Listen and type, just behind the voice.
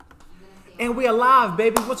And we are live,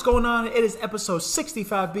 baby. What's going on? It is episode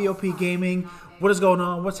 65 B.o.P Gaming. What is going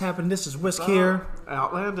on? What's happening? This is Whisk here.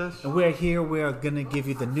 Outlandish. And we're here. We are going to give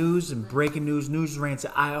you the news and breaking news rants,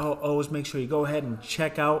 and IOOs. Make sure you go ahead and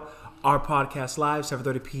check out our podcast live,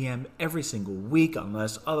 7:30 p.m. every single week,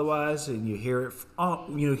 unless otherwise, and you hear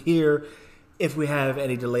if we have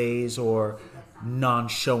any delays or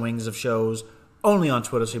non-showings of shows, only on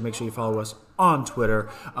Twitter, so make sure you follow us on Twitter.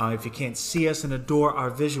 If you can't see us and adore our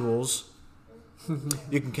visuals,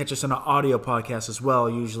 you can catch us on our audio podcast as well.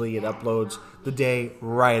 Usually it uploads the day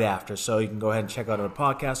right after, so you can go ahead and check out our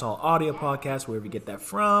podcast, all audio podcasts, wherever you get that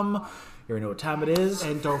from. You already know what time it is.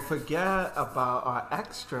 And don't forget about our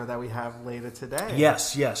extra that we have later today.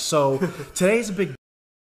 Yes. So today's a big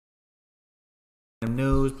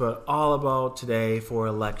news, but all about today for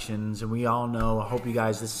elections. And we all know, I hope you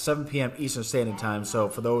guys, this is 7 p.m. Eastern Standard Time, so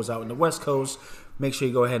for those out in the West Coast, make sure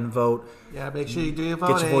you go ahead and vote. Yeah, make sure you do your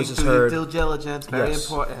voting. Get your voices do heard. Your due diligence, very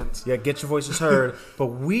important. Yeah, get your voices heard. But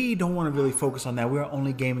we don't want to really focus on that. We're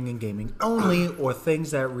only gaming and gaming only, or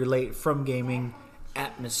things that relate from gaming,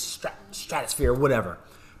 atmosphere, stratosphere, whatever.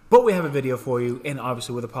 But we have a video for you, and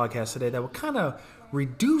obviously with a podcast today that will kind of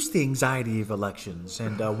reduce the anxiety of elections.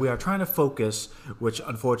 And we are trying to focus, which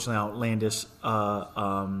unfortunately Outlandish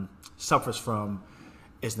suffers from,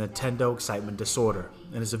 is Nintendo excitement disorder.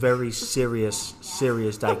 And it's a very serious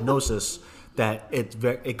diagnosis that it's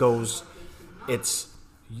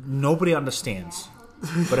nobody understands.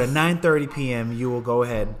 But at 9:30 p.m. you will go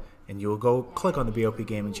ahead and you will go click on the B.o.P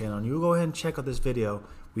Gaming channel and you will go ahead and check out this video.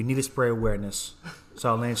 We need to spray awareness so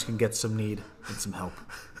Outlandish can get some need and some help.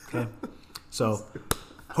 Okay? So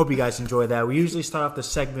hope you guys enjoy that. We usually start off the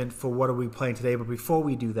segment for what are we playing today, but before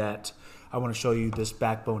we do that, I want to show you this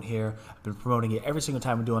backbone here. I've been promoting it every single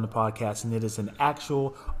time we do on the podcast, and it is an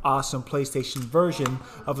actual awesome PlayStation version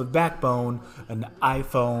of a backbone, an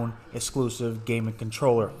iPhone exclusive gaming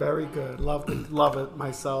controller. Very good. Love it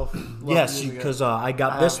myself. Yes, because I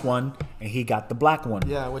got this one, and he got the black one.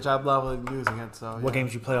 Yeah, which I love using it. So what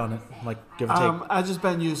games you play on it? Like give or take. I've just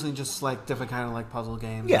been using just like different kind of like puzzle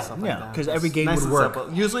games. And stuff like that. Because every game nice would work.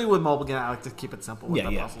 Simple. Usually with mobile games, I like to keep it simple with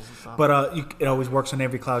the puzzles and stuff. But it always works on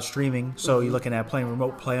every cloud streaming. So you're looking at playing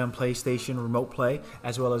remote play on PlayStation, remote play,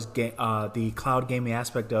 as well as the cloud gaming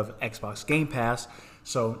aspect of Xbox Game Pass.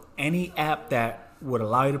 So any app that would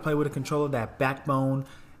allow you to play with a controller, that backbone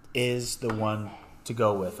is the one to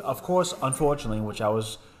go with. Of course, unfortunately, which I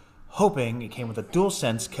was hoping it came with a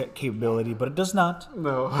DualSense capability, but it does not.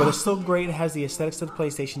 No. But it's still great. It has the aesthetics of the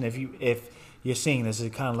PlayStation. If you're seeing this,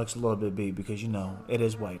 it kind of looks a little bit beat because, it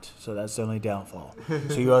is white. So that's the only downfall.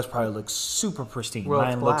 So yours probably looks super pristine. Well,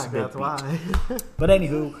 mine looks a bit that's why. But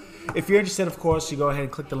anywho, if you're interested, of course, you go ahead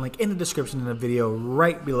and click the link in the description in the video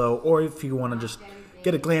right below. Or if you want to just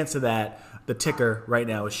get a glance of that, the ticker right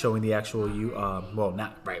now is showing the actual, well,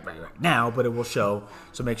 not right now, but it will show.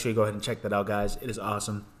 So make sure you go ahead and check that out, guys. It is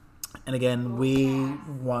awesome. And again, we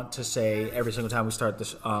want to say every single time we start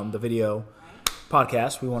this the video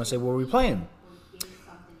podcast, we want to say what we're playing.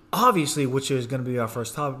 Obviously, which is going to be our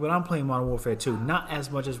first topic, but I'm playing Modern Warfare 2. Not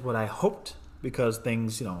as much as what I hoped, because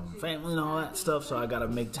things, family and all that stuff, so I got to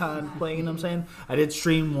make time to play, you know what I'm saying? I did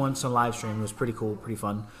stream once on live stream. It was pretty cool, pretty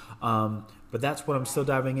fun. But that's what I'm still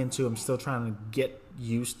diving into. I'm still trying to get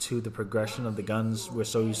used to the progression of the guns. We're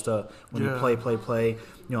so used to when you play,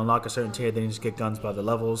 unlock a certain tier, then you just get guns by the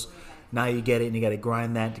levels. Now you get it, and you got to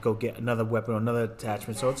grind that to go get another weapon or another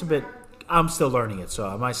attachment. So it's a bit... I'm still learning it, so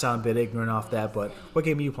I might sound a bit ignorant off that, but what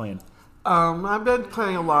game are you playing? I've been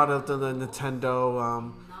playing a lot of the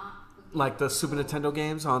Nintendo, like the Super Nintendo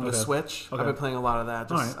games on the Switch. Okay. I've been playing a lot of that.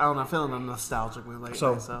 Just, I don't know, I'm feeling nostalgic lately.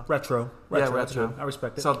 So retro. Yeah, retro. I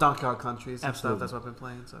respect it. So Donkey Kong Countries and stuff, that's what I've been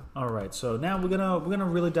playing. So. All right, so now we're gonna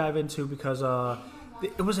really dive into, because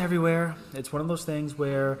it was everywhere. It's one of those things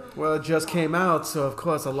where... Well, it just came out, so of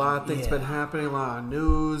course a lot of things been happening, a lot of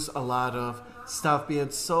news, a lot of stuff being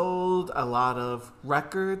sold, a lot of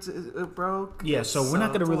records it broke. Yeah, so we're not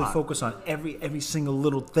going to really focus on every single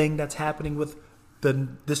little thing that's happening with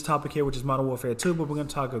this topic here, which is Modern Warfare 2, but we're going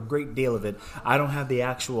to talk a great deal of it. I don't have the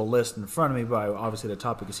actual list in front of me, but obviously the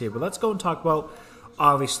topic is here. But let's go and talk about,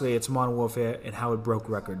 obviously, it's Modern Warfare and how it broke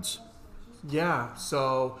records. Yeah,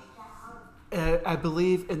 so... I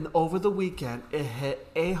believe over the weekend it hit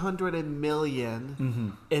 800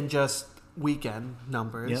 million in just weekend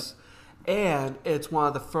numbers, and it's one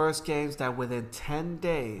of the first games that within 10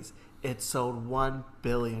 days it sold 1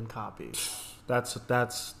 billion copies. That's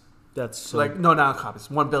so, like no, not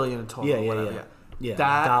copies, 1 billion in total. Yeah.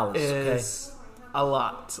 That dollars, is a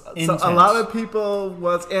lot. Intense. So a lot of people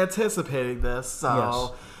was anticipating this.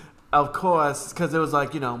 So of course, because it was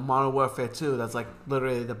like, Modern Warfare 2, that's like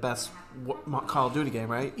literally the best Call of Duty game,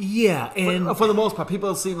 right? Yeah, and for the most part,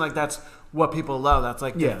 people seem like that's what people love. That's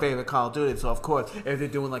like their favorite Call of Duty. So of course, if they're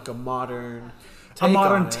doing like a modern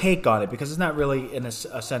take on it, because it's not really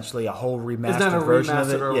essentially a whole remastered it's not a version of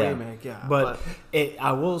remastered it. or remake, But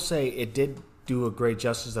I will say it did do a great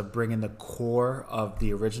justice of bringing the core of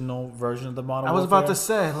the original version of the Modern Warfare. I was about to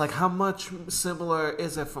say, like, how much similar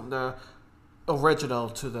is it from the original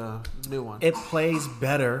to the new one? It plays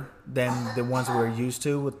better than the ones we were used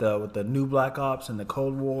to with the new Black Ops and the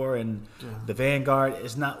Cold War and the Vanguard.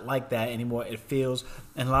 It's not like that anymore. It feels,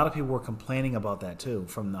 and a lot of people were complaining about that too,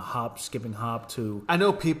 from the skipping hop to. I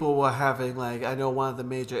know people were having I know one of the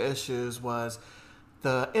major issues was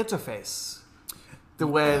the interface. The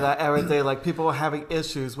way that everything, people were having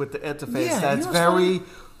issues with the interface. That's very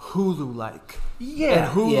Hulu-like. Yeah.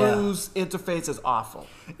 And Hulu's interface is awful.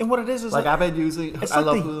 And what it is I've been using, I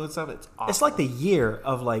love Hulu and stuff, it's awful. It's like the year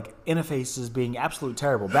of interfaces being absolutely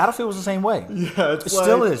terrible. Battlefield was the same way. Yeah, it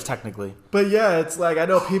still is technically. But yeah, it's I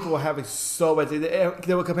know people were having so much,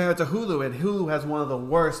 they were comparing it to Hulu, and Hulu has one of the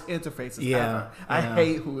worst interfaces ever. I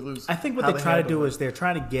hate Hulu's. I think what they try to do is they're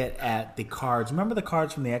trying to get at the cards. Remember the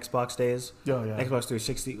cards from the Xbox days? Oh, yeah. Xbox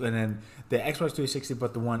 360, and then the Xbox 360,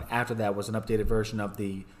 but the one after that was an updated version of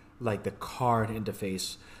the card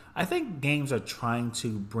interface. I think games are trying to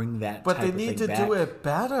bring that but type they of need thing to back. do it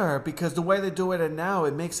better, because the way they do it now,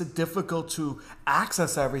 it makes it difficult to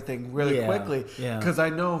access everything really quickly. Because I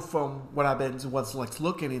know from what I've been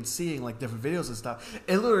looking and seeing different videos and stuff,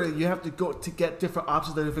 it literally, you have to go to get different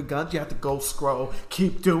options of different guns. You have to go scroll,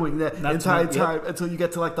 keep doing that entire time until you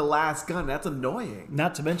get to the last gun. That's annoying.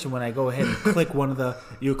 Not to mention when I go ahead and click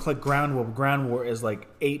you click Ground War. Ground War is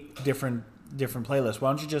 8 different playlists. Why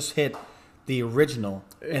don't you just hit the original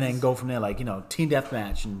and then go from there, Team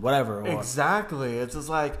Deathmatch and whatever. Exactly. It's just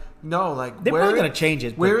no, they're probably going to change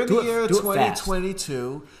it. We're in the year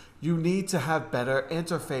 2022. You need to have better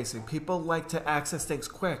interfacing. People like to access things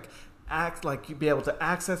quick. You be able to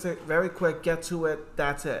access it very quick, get to it,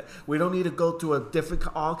 that's it. We don't need to go through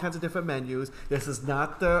all kinds of different menus. This is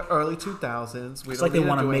not the early 2000s. It's they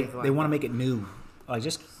want to make it new.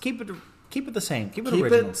 Just keep it the same. Keep it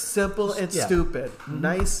original. Keep it simple and stupid. Mm-hmm.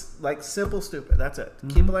 Nice, simple, stupid. That's it. Mm-hmm.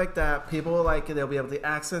 Keep it like that. People will like it. They'll be able to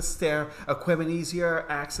access their equipment easier,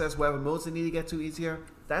 access whatever modes they need to get to easier.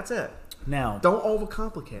 That's it. Now, don't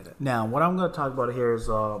overcomplicate it. Now, what I'm going to talk about here is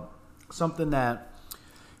something that,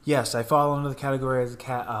 yes, I fall under the category as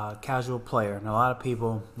a casual player. And a lot of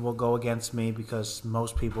people will go against me because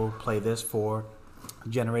most people play this for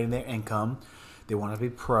generating their income. They want to be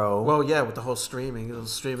pro. Well, yeah, with the whole streaming.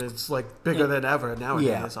 Streaming is bigger than ever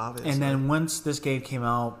nowadays, obviously. And then once this game came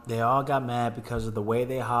out, they all got mad because of the way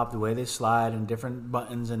they hop, the way they slide, and different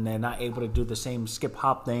buttons, and they're not able to do the same skip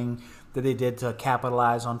hop thing that they did to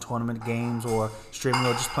capitalize on tournament games or streaming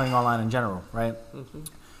or just playing online in general, right? Mm-hmm.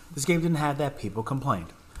 This game didn't have that. People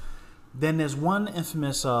complained. Then there's one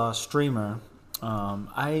infamous streamer.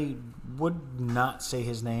 I would not say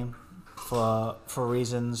his name for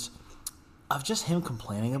reasons of just him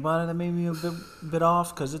complaining about it. That made me a bit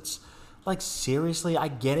off, because it's seriously, I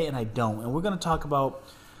get it and I don't. And we're going to talk about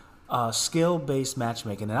skill-based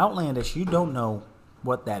matchmaking. And Outlandish, you don't know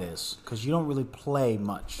what that is because you don't really play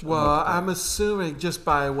much. Well, I'm assuming just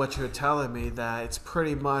by what you're telling me that it's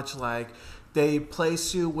pretty much they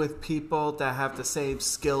place you with people that have the same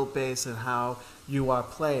skill base and how you are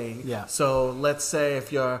playing. Yeah. So let's say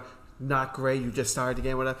if you're not great, you just started the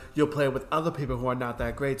game, whatever, you'll play with other people who are not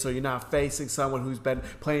that great, so you're not facing someone who's been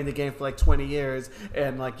playing the game for 20 years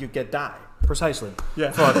and you get die. Precisely. Yeah.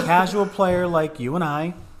 For a casual player like you and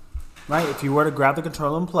I, right, if you were to grab the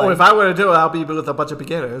controller and play, if I were to do it, I'll be with a bunch of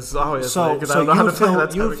beginners, obviously. So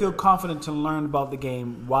you would feel confident to learn about the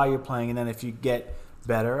game while you're playing, and then if you get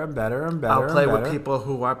better and better and better, I'll play with people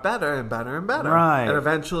who are better and better and better. Right. And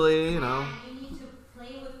eventually,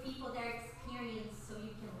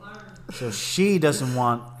 So she doesn't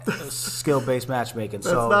want skill-based matchmaking.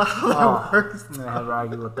 That's not how it works. I'm gonna have to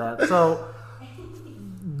argue with that. So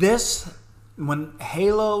when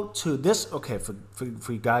Halo 2,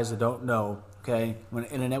 for you guys that don't know, okay, when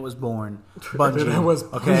the internet was born, Bungie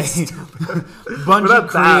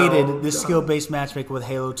created this skill-based matchmaking with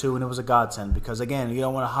Halo 2, and it was a godsend because, again, you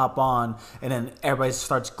don't want to hop on and then everybody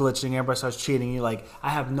starts glitching, everybody starts cheating. You're like, I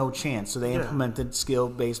have no chance. So they implemented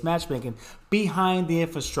skill-based matchmaking behind the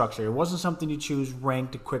infrastructure. It wasn't something you choose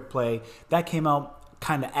ranked to quick play. That came out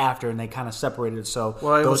kind of after, and they kind of separated. So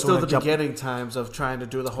it was still the beginning times of trying to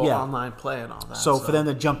do the whole online play and all that. So for them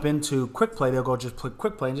to jump into quick play, they'll go just play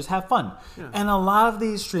quick play and just have fun. Yeah. And a lot of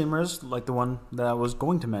these streamers, like the one that I was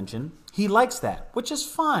going to mention, He likes that, which is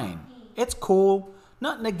fine. It's cool.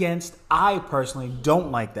 Nothing against. I personally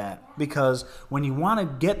don't like that because when you want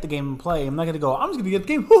to get the game and play, I'm not going to go, I'm just going to get the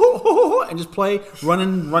game and just play,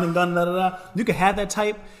 running gun, da da da. You can have that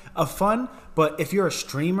type of fun, but if you're a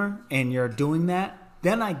streamer and you're doing that,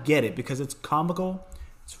 then I get it because it's comical,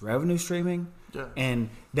 it's revenue streaming, and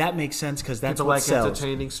that makes sense because that's People what like sells.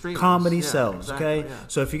 entertaining streamers. Comedy sells, exactly, okay? yeah.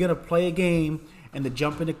 So if you're going to play a game and to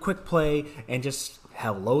jump into quick play and just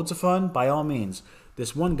have loads of fun, by all means.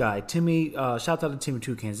 This one guy, Timmy, shout out to Timmy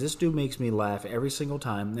Toucans. This dude makes me laugh every single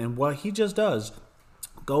time. And what he just does,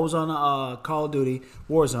 goes on Call of Duty,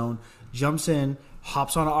 Warzone, jumps in,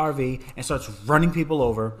 hops on an RV, and starts running people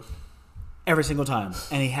over every single time.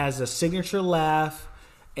 And he has a signature laugh,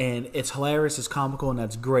 and it's hilarious, it's comical, and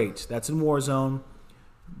that's great. That's in Warzone.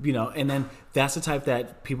 You know, and then that's the type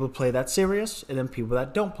that people play that's serious, and then people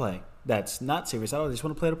that don't play that's not serious at all. They just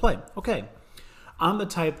want to play to play. Okay. I'm the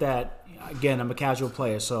type that, again, I'm a casual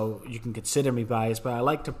player, so you can consider me biased, but I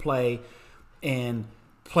like to play and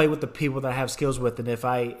play with the people that I have skills with, and if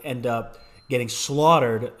I end up getting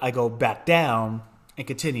slaughtered, I go back down and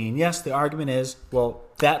continue. And yes, the argument is, well,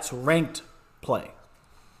 that's ranked play.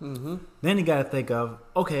 Mm-hmm. Then you got to think of,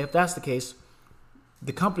 okay, if that's the case,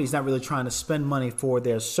 the company's not really trying to spend money for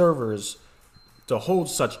their servers to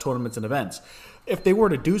hold such tournaments and events. If they were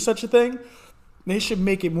to do such a thing, they should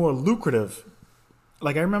make it more lucrative.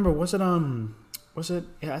 Like I remember,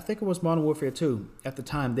 yeah, I think it was Modern Warfare 2 at the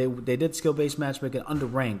time. They did skill-based matchmaking under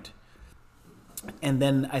ranked. And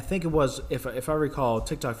then I think it was, if I recall,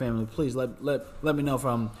 TikTok family, please let me know if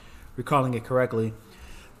I'm recalling it correctly.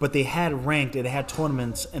 But they had ranked, and they had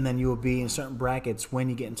tournaments, and then you would be in certain brackets when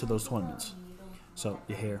you get into those tournaments. So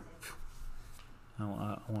you're here.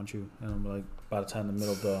 I want you. And I'm like, by the time the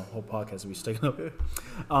middle of the whole podcast will be sticking up.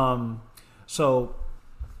 So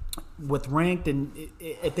with ranked, and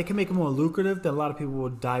if they can make it more lucrative, then a lot of people will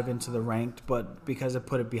dive into the ranked. But because they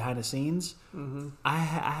put it behind the scenes, I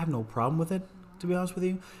have no problem with it, to be honest with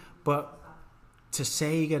you. But to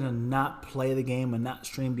say you're gonna not play the game and not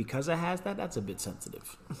stream because it has that, that's a bit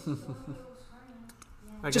sensitive.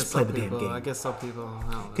 Just play the damn game. I guess some people.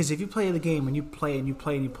 Because if you play the game and you play and you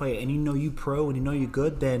play and you play and you know you pro and you know you're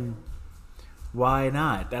good, then why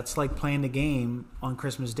not? That's like playing the game on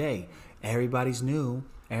Christmas Day. Everybody's new.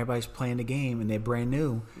 Everybody's playing the game and they're brand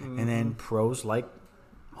new. Mm-hmm. And then pros like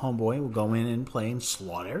Homeboy will go in and play and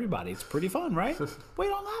slaughter everybody. It's pretty fun, right?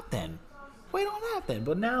 Wait on that then.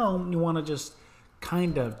 But now you want to just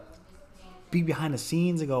kind of be behind the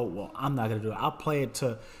scenes and go, well, I'm not going to do it. I'll play it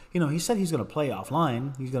to, he said he's going to play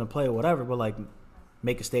offline. He's going to play whatever, but like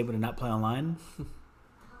make a statement and not play online.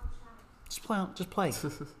 Just play.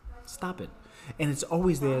 Stop it. And it's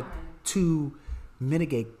always there to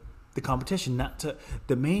mitigate the competition.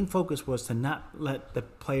 The main focus was to not let the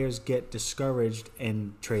players get discouraged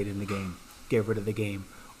and trade in the game, get rid of the game,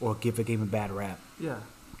 or give the game a bad rap. Yeah.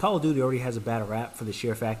 Call of Duty already has a bad rap for the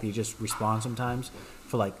sheer fact that you just respawn sometimes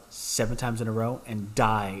for like 7 times in a row and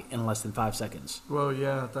die in less than 5 seconds. Well,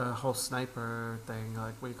 yeah, the whole sniper thing,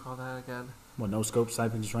 like, what do you call that again? Well, no scope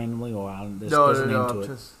sniping just randomly, or there's a name to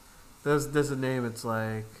it. There's a name. It's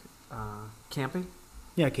like camping.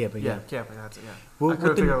 Yeah, camping. Yeah, camping. That's it. Yeah. Well, I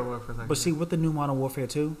couldn't figure out the word for a second. But see, with the new Modern Warfare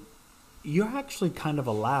 2, you're actually kind of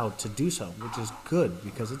allowed to do so, which is good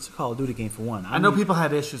because it's a Call of Duty game for one. I know people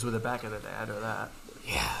had issues with it back in the day. I know that.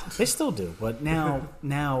 Yeah, they still do. But now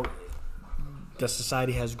the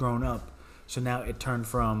society has grown up. So now it turned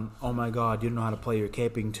from, oh my God, you don't know how to play your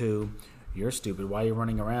camping, to you're stupid. Why are you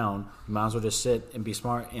running around? You might as well just sit and be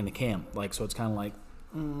smart in the camp. Like, so it's kind of like,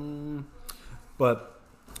 But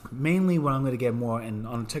mainly what I'm going to get more, and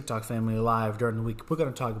on TikTok Family Live during the week, we're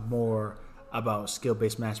going to talk more about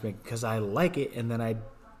skill-based matchmaking because I like it, and then I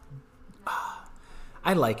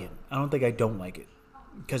like it. I don't think I don't like it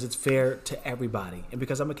because it's fair to everybody. And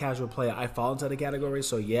because I'm a casual player, I fall into the category.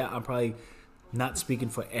 So, yeah, I'm probably not speaking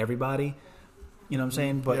for everybody. You know what I'm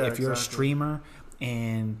saying? But yeah, if you're a streamer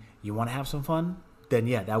and you want to have some fun, then,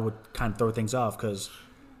 yeah, that would kind of throw things off because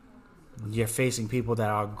you're facing people that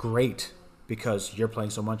are great because you're playing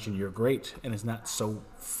so much and you're great, and it's not so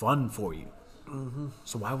fun for you. Mm-hmm.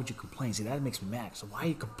 So why would you complain? See, that makes me mad. So why are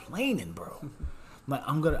you complaining, bro? Like,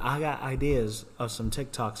 I got ideas of some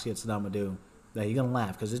TikTok skits that I'm gonna do that you're gonna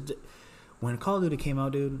laugh because when Call of Duty came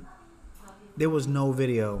out, dude, there was no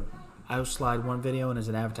video. I would slide one video and there's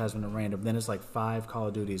an advertisement at random. Then it's like 5 Call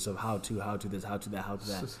of Duties of how to this, how to that, how to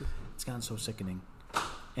that. It's gotten so sickening,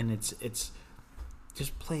 and it's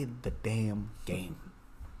just play the damn game.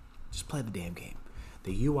 Just play the damn game.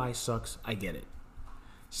 The UI sucks. I get it.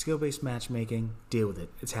 Skill-based matchmaking, deal with it.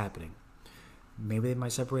 It's happening. Maybe they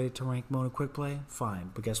might separate it to ranked mode and quick play.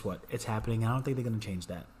 Fine, but guess what? It's happening. I don't think they're going to change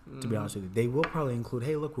that. To be honest with you, they will probably include,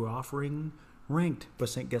 hey, look, we're offering ranked,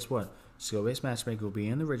 but guess what? Skill-based matchmaking will be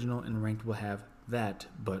in the original, and ranked will have that,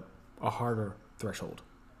 but a harder threshold,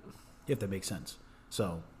 if that makes sense.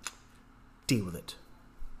 So, deal with it.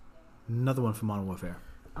 Another one for Modern Warfare.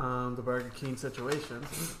 The Burger King situation.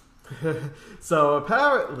 So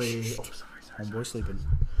apparently, Homeboy sleeping.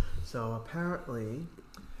 So apparently,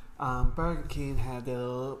 Burger King had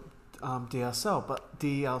their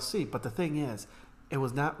DLC, but the thing is, it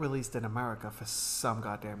was not released in America for some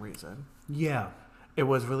goddamn reason. Yeah. It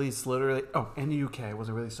was released literally, in the UK. It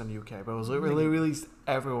wasn't released in the UK, but it was literally released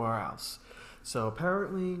everywhere else. So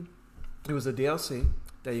apparently, it was a DLC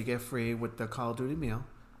that you get free with the Call of Duty meal.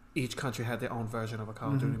 Each country had their own version of a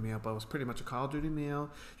Call of Duty meal, but it was pretty much a Call of Duty meal.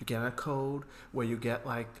 You get a code where you get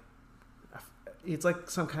it's like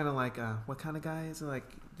some kind of what kind of guy is it? Like,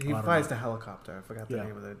 he flies the helicopter. I forgot the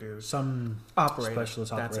name of the dude. Some operator.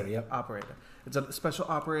 Specialist operator. That's it. Yep. Operator. It's a special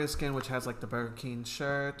operator skin which has the Burger King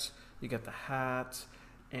shirt. You get the hat,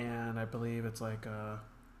 and I believe it's hold on.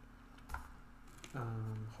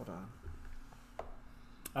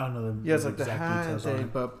 I don't know. It's the hat and thing,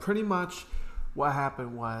 but pretty much what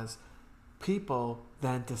happened was people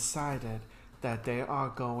then decided that they are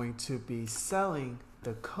going to be selling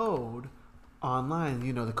the code online.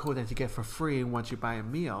 You know, the code that you get for free once you buy a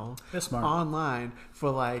meal. That's smart. Online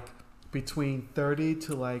for between $30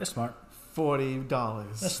 to That's smart. $40.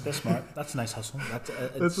 That's smart. That's a nice hustle.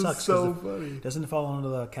 This sucks is so funny. Doesn't it fall under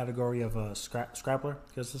the category of Scrappler?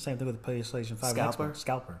 Because it's the same thing with the PlayStation 5.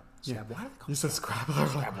 Scalper. Yeah. Why do they call You said Scrappler.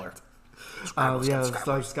 Scrappler. It's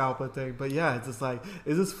like scalper thing, but yeah, it's just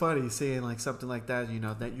it's just funny seeing something like that,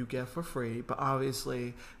 that you get for free, but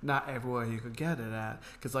obviously not everywhere you could get it at,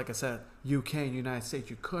 because like I said, UK and United States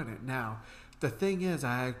you couldn't. Now, the thing is,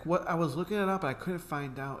 I was looking it up, and I couldn't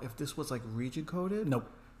find out if this was region coded. Nope.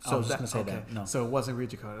 So I was just going to say that. No. So it wasn't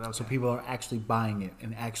region coded. Okay. So people are actually buying it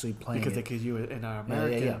and actually playing because it. they could use it in our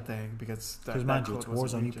American thing. Because mind you, it's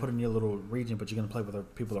Warzone. You put in your little region, but you're going to play with the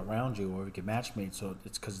people around you, or you can matchmate. So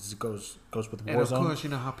it's because it goes with Warzone. And of course, you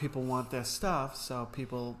know how people want their stuff. So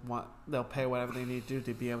they'll pay whatever they need to do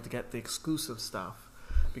to be able to get the exclusive stuff.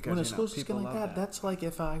 Because exclusive skin like that, that's like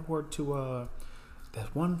if I were to.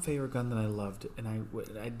 That one favorite gun that I loved, and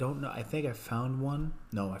I don't know. I think I found one.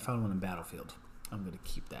 No, I found one in Battlefield. I'm going to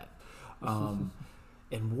keep that.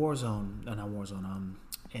 In Warzone, not Warzone,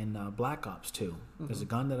 in Black Ops 2, there's a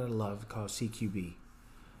gun that I love called CQB.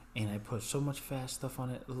 And I put so much fast stuff on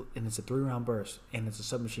it, and it's a 3-round burst, and it's a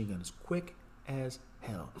submachine gun. It's quick as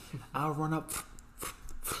hell. I'll run up,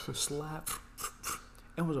 slap,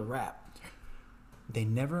 it was a wrap. They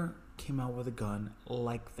never came out with a gun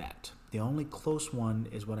like that. The only close one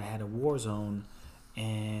is when I had a Warzone,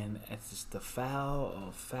 and it's just the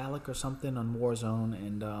phallic or something on Warzone,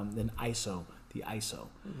 and then the ISO,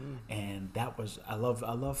 and that was I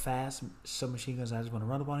love fast submachine guns. I just want to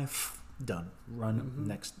run up on it, done, run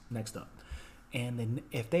next up, and then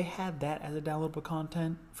if they had that as a downloadable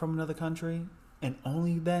content from another country, and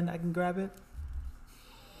only then I can grab it.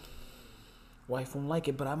 Wife won't like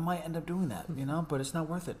it, but I might end up doing that, But it's not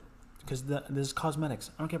worth it because there's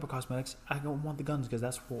cosmetics. I don't care about cosmetics. I don't want the guns because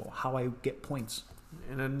that's how I get points.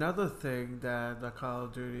 And another thing that the Call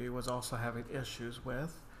of Duty was also having issues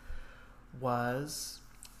with was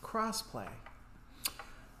crossplay.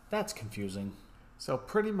 That's confusing. So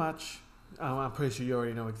pretty much, I'm pretty sure you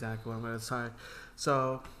already know exactly what I'm going to say.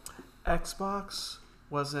 So Xbox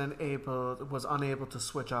was unable to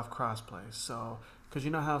switch off crossplay. So because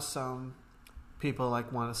you know how some people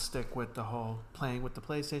want to stick with the whole playing with the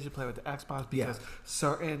PlayStation, play with the Xbox, because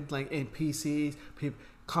certain in PCs,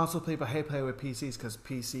 console people hate playing with PCs because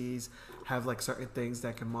PCs have certain things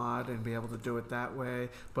that can mod and be able to do it that way,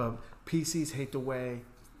 but PCs hate the way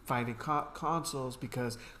fighting consoles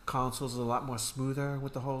because consoles are a lot more smoother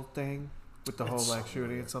with the whole thing, with the whole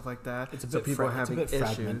shooting and stuff like that. It's a bit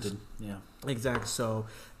fragmented. Yeah, exactly. So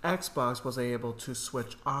Xbox was able to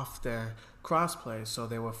switch off their crossplay, so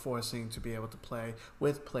they were forcing to be able to play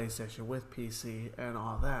with PlayStation, with PC, and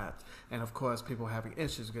all that. And of course, people were having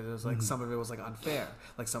issues because it was some of it was unfair,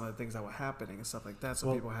 some of the things that were happening and stuff like that.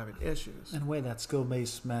 So people were having issues. In a way, that's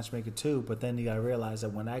skill-based matchmaking too. But then you gotta realize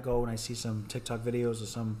that when I go and I see some TikTok videos or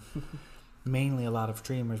some, mainly a lot of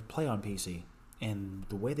streamers play on PC. And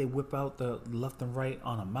the way they whip out the left and right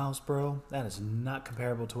on a mouse, bro, that is not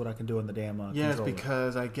comparable to what I can do on the damn controller. Yes,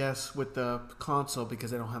 because I guess with the console, because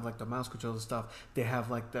they don't have the mouse controls and stuff, they have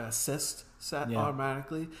the assist set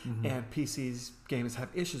automatically, and PC's gamers have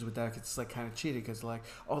issues with that because it's like kind of cheating because like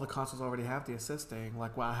all the consoles already have the assist thing.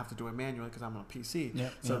 Like, well, I have to do it manually because I'm on a PC.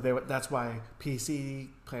 That's why PC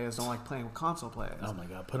players don't like playing with console players. Oh my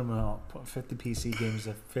god, put them on 50 PC games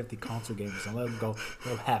and 50 console games and let them go.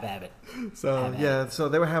 They'll have at it. So so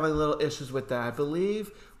they were having little issues with that. I believe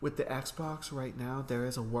with the Xbox right now there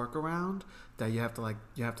is a workaround that you have to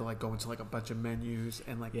go into like a bunch of menus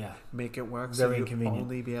and make it work. Very so you inconvenient.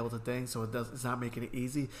 only be able to think. So it's not making it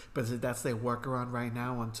easy, but that's their workaround right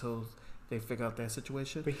now until they figure out their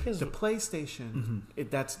situation. But the PlayStation,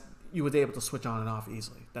 you would be able to switch on and off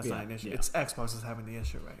easily. That's not an issue. It's Xbox is having the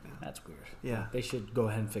issue right now. That's weird. Yeah. They should go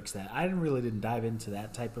ahead and fix that. I didn't dive into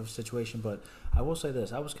that type of situation, but I will say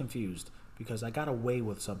this. I was confused because I got away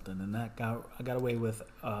with something, and I got away with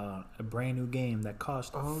a brand new game that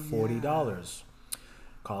cost $40.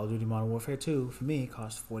 Call of Duty Modern Warfare 2, for me,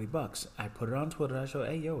 cost $40. I put it on Twitter. I showed,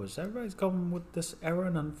 hey, yo, is everybody's going with this error?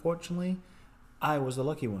 And unfortunately, I was the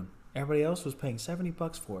lucky one. Everybody else was paying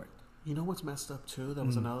 $70 for it. You know what's messed up too? That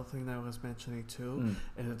was another thing that I was mentioning too,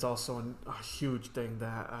 and it's also a huge thing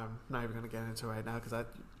that I'm not even going to get into right now because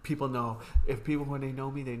people know. If people, when they know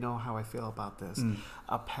me, they know how I feel about this.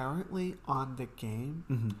 Apparently, on the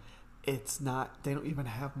game, it's not. They don't even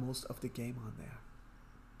have most of the game on there.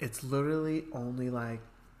 It's literally only like.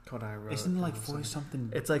 Isn't it like 40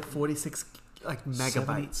 something? It's like 46. Like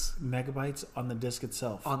megabytes on the disc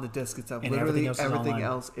itself. On the disc itself. And literally everything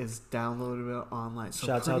else is downloadable online. So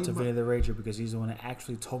shouts out to Vinny the Rager because he's the one that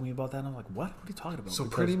actually told me about that. And I'm like, what? What are you talking about? So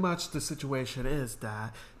pretty much the situation is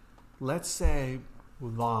that, let's say,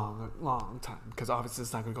 long time, because obviously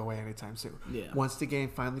it's not going to go away anytime soon. Yeah. Once the game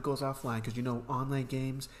finally goes offline, because online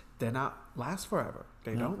games, they're not last forever.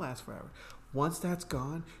 They don't last forever. Once that's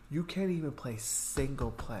gone, you can't even play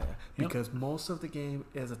single player because most of the game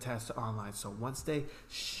is attached to online. So once they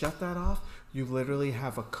shut that off, you literally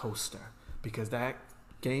have a coaster because that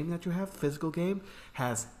game that you have, physical game,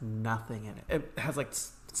 has nothing in it. It has like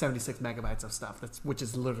 76 megabytes of stuff, which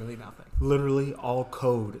is literally nothing. Literally all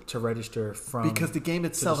code to register from. Because the game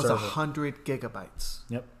itself is 100 gigabytes.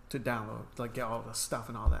 Yep. To download, like get all the stuff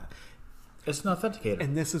and all that. It's an authenticator.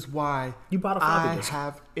 And this is why you bought a I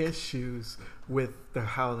have issues with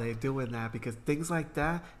how they're doing that because things like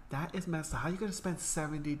that is messed up. How are you going to spend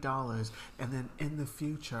 $70 and then in the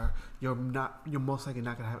future you're most likely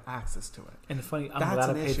not going to have access to it? And the funny, I'm glad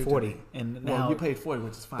I paid $40, and now you paid $40,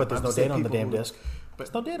 which is fine. But there's no data on the damn disc.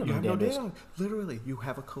 But there's no data on the damn disc. Literally, you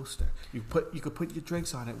have a coaster. You could put your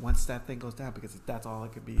drinks on it once that thing goes down because that's all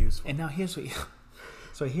it could be used for. And now here's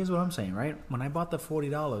what I'm saying, right? When I bought the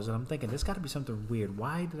 $40, and I'm thinking, there's got to be something weird.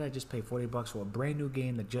 Why did I just pay $40 for a brand new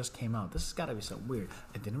game that just came out? This has got to be something weird.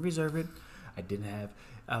 I didn't reserve it. I didn't have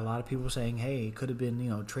a lot of people saying, hey, it could have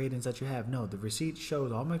been, trade-ins that you have. No, the receipt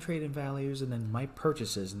shows all my trade-in values and then my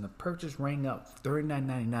purchases. And the purchase rang up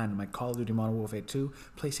 $39.99 on my Call of Duty Modern Warfare 2,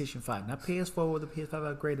 PlayStation 5. Not PS4 with a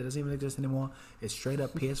PS5 upgrade that doesn't even exist anymore. It's straight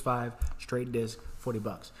up PS5, straight disc,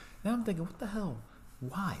 $40. Now I'm thinking, what the hell?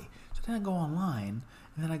 Why? So then I go online,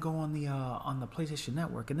 and then I go on the PlayStation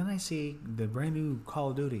Network, and then I see the brand new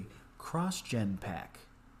Call of Duty cross-gen pack,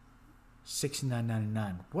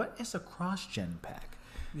 $69.99. What is a cross-gen pack?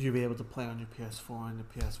 You'll be able to play on your PS4 and your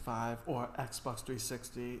PS5 or Xbox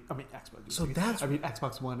 360. I mean Xbox. So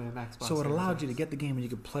Xbox One and Xbox. So it allowed you to get the game and you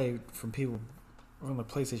could play from people from the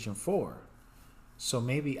PlayStation 4. So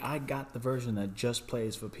maybe I got the version that just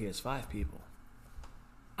plays for PS5 people.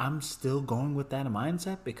 I'm still going with that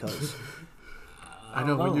mindset because I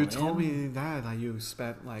know when you told me that you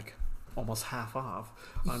spent like almost half off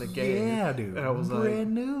on a game. Yeah, dude. And I was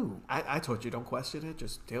brand new. I told you don't question it,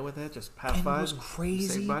 just deal with it, just have fun. It was crazy.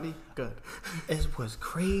 Save money, good. It was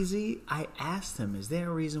crazy. I asked him, "Is there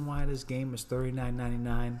a reason why this game is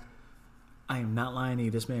 $39.99?" I am not lying to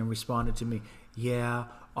you. This man responded to me, "Yeah,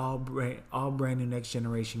 all brand new next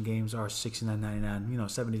generation games are $69.99.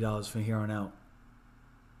 $70 from here on out."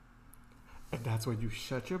 And that's when you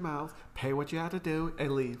shut your mouth, pay what you had to do,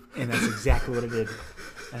 and leave. And that's exactly what I did.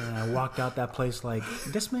 And I walked out that place like,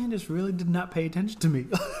 this man just really did not pay attention to me.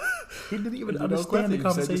 He didn't even understand the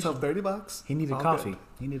conversation. You saved yourself $30. He needed coffee.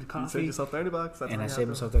 He needed coffee. You saved yourself $30. And I saved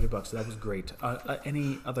myself $30. So that was great.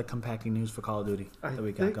 Any other compacting news for Call of Duty that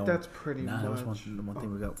we got going? That's pretty much. That was one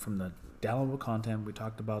thing we got from the downloadable content. We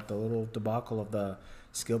talked about the little debacle of the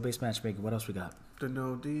skill-based matchmaking. What else we got? The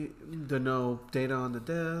no data on the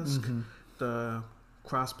disc. Mm-hmm. The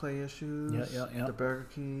crossplay issues, the Burger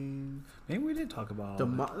King. Maybe we did talk about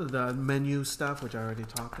the menu stuff, which I already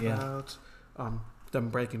talked about. Them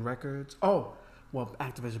breaking records. Oh, Well,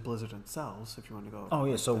 Activision Blizzard themselves, if you want to go. Oh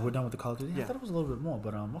yeah, like so that. we're done with the Call of Duty. Yeah. I thought it was a little bit more,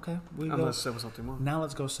 but okay. Unless there was something more. Now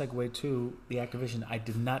let's go segue to the Activision. I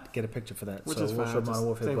did not get a picture for that, Which so is we'll fine. show Modern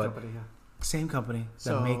Warfare, Same but company, yeah. same company that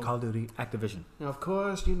So- made Call of Duty, Activision. Now, of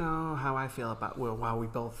course, you know how I feel about how we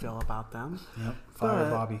both feel about them. Yep. Fire But-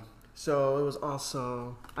 Bobby. So it was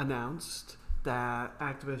also announced that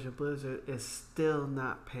Activision Blizzard is still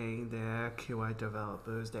not paying their QI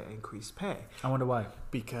developers their increased pay I wonder why.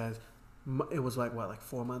 because it was like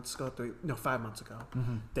 5 months ago.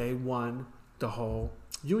 Mm-hmm. They won the whole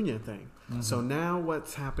union thing. Mm-hmm. So now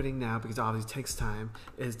what's happening now, because obviously it takes time,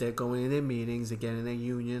 is they're going in their meetings, they're getting their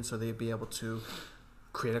union so they'd be able to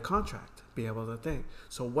create a contract, be able to think.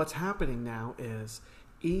 So what's happening now is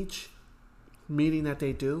each meeting that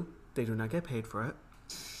they do not get paid for it.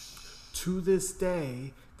 To this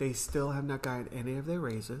day, they still have not gotten any of their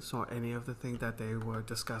raises or any of the things that they were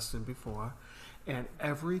discussing before. And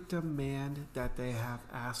every demand that they have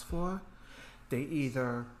asked for, they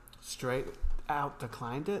either straight out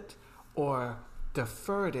declined it or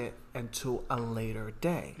deferred it until a later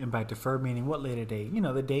day. And by deferred meaning what later date? You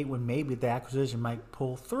know, the date when maybe the acquisition might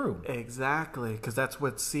pull through. Exactly, because that's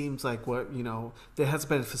what seems like there hasn't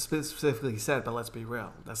been specifically said, but let's be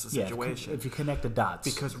real, that's the situation. If you connect the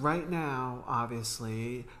dots. Because right now,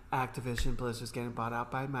 obviously, Activision Blizzard's getting bought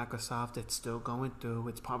out by Microsoft. It's still going through.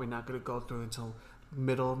 It's probably not going to go through until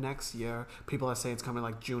middle of next year. People are saying it's coming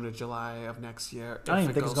like June or July of next year. I don't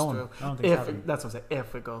even think it's going. I don't think it's happening. That's what I'm saying.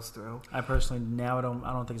 If it goes through. I personally I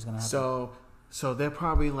don't think it's gonna happen. So they're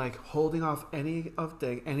probably like holding off any of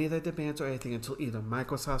their demands or anything until either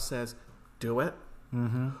Microsoft says do it,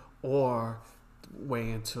 mm-hmm. or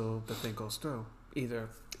wait until the thing goes through. Either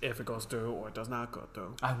if it goes through or it does not go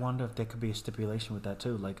through. I wonder if there could be a stipulation with that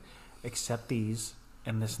too, like accept these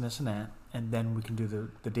and this and this and that, and then we can do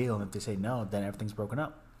the deal. And if they say no, then everything's broken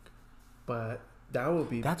up. But that would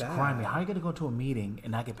be that's bad. grimy. How are you gonna go to a meeting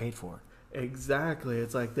and not get paid for it? Exactly.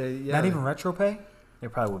 It's like not even retro pay. There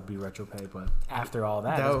probably would be retro pay, but after all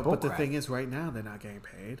that is but the bullcrap. thing is, right now they're not getting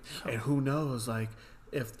paid, and who knows? Like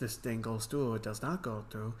if this thing goes through or it does not go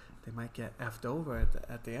through, they might get effed over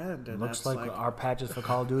at the end. And looks like our patches for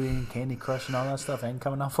Call of Duty and Candy Crush and all that stuff ain't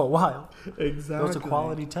coming out for a while. Exactly. Those are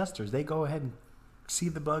quality testers. They go ahead and see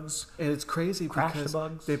the bugs, and it's crazy crash because the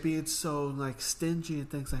bugs. They're being so like stingy and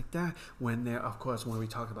things like that. When they're, of course, when we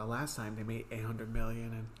talked about last time, they made $800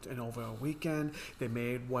 million in over a weekend. They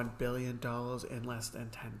made $1 billion in less than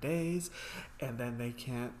 10 days, and then they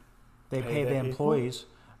can't. They pay their employees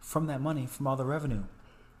from that money from all the revenue,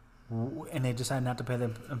 and they decide not to pay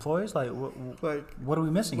their employees. Like what are we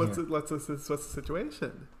missing here? What's the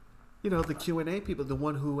situation? You know, the Q&A people, the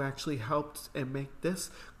one who actually helped and make this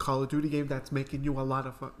Call of Duty game that's making you a lot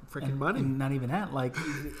of freaking money. And not even that, like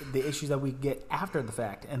the issues that we get after the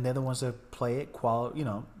fact, and they're the ones that play it, quality.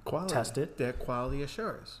 Test it. They're quality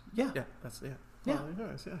assurers. Yeah. Yeah, quality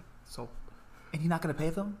assurers, yeah. So, and you're not going to pay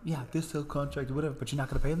them? Yeah, this still contract, whatever, but you're not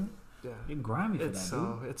going to pay them? yeah. You're grimy for that,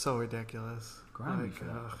 dude. It's so ridiculous. Grimy for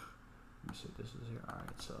that. Let me see if this is here. All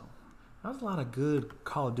right, so that was a lot of good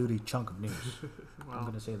Call of Duty chunk of news. Well, I'm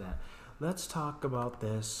going to say that. Let's talk about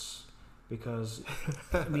this because,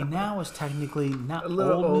 I mean, now it's technically not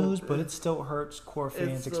old news, but it still hurts core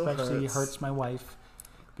fans, especially hurts my wife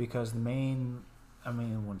because the main, I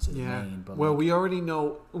mean, I wouldn't say the main, but. Well, we already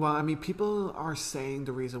know, people are saying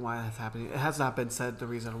the reason why that's happening. It has not been said the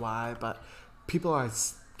reason why, but people are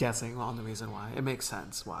guessing on the reason why. It makes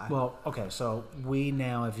sense why. Well, okay, so we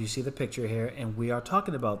now, if you see the picture here, and we are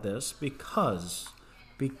talking about this because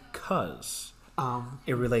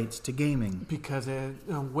it relates to gaming. Because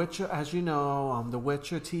Witcher, as you know, the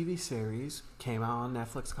Witcher TV series came out on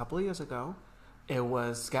Netflix a couple of years ago. It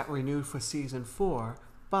got renewed for season 4,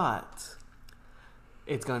 but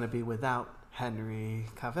it's going to be without Henry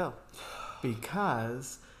Cavill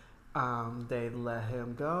because they let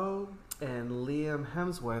him go, and Liam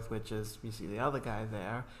Hemsworth, which is you see the other guy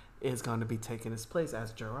there, is going to be taking his place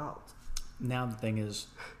as Geralt. Now the thing is,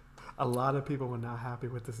 a lot of people were not happy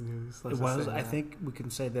with this news. I think we can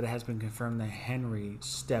say that it has been confirmed that Henry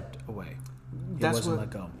stepped away. He That's wasn't let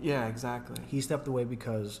go. Yeah, exactly. He stepped away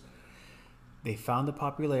because they found the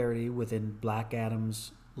popularity within Black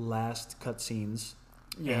Adam's last cutscenes.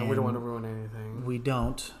 Yeah, we don't want to ruin anything. We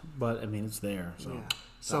don't, but I mean it's there. So, yeah.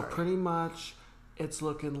 So pretty much, it's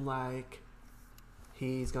looking like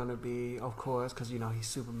he's gonna be, of course, because he's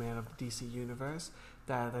Superman of the DC universe.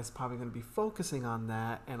 That's probably going to be focusing on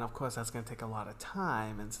that, and of course that's going to take a lot of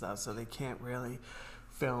time and stuff, so they can't really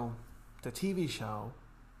film the TV show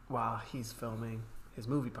while he's filming his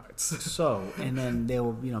movie parts. So, and then there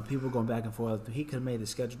were, people going back and forth. He could have made the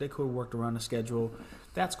schedule. They could have worked around the schedule.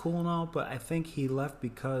 That's cool and all, but I think he left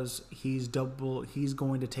because he's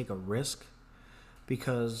going to take a risk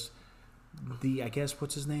because I guess,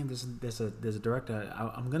 what's his name? There's a director.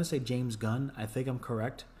 I'm going to say James Gunn. I think I'm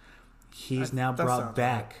correct. He's now brought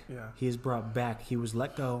back. Right. Yeah. He is brought back. He was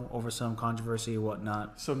let go over some controversy or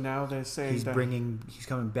whatnot. So now they're saying he's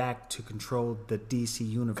coming back to control the DC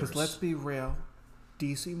universe. Because let's be real,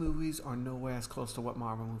 DC movies are nowhere as close to what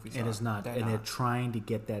Marvel movies are. It is not. They're trying to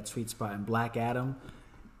get that sweet spot. And Black Adam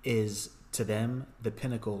is, to them, the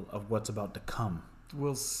pinnacle of what's about to come.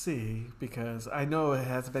 We'll see, because I know it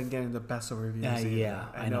hasn't been getting the best of reviews. Yeah,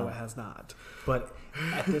 I know it has not. But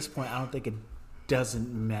at this point, I don't think it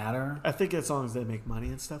doesn't matter. I think as long as they make money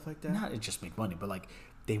and stuff like that. Not just make money, but like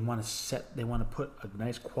they want to put a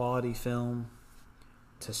nice quality film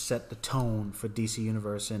to set the tone for DC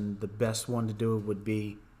Universe, and the best one to do it would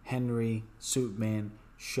be Henry, Superman,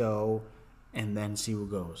 show, and then see what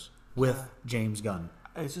goes with James Gunn.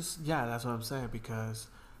 It's just, that's what I'm saying, because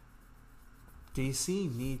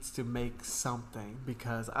DC needs to make something,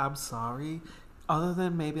 because I'm sorry, other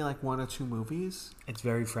than maybe like one or two movies, it's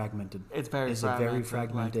very fragmented. It's a very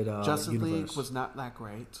fragmented Justice universe. League was not that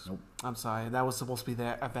great. Nope. I'm sorry. That was supposed to be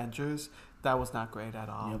their Avengers. That was not great at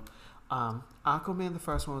all. Yep. Aquaman, the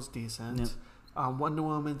first one was decent. Yep. Wonder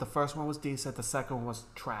Woman, the first one was decent. The second one was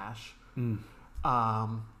trash.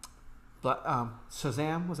 But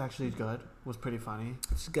Shazam was actually good. Was pretty funny.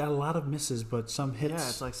 It's got a lot of misses, but some hits. Yeah,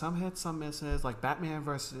 it's like some hits, some misses. Like Batman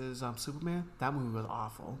versus Superman. That movie was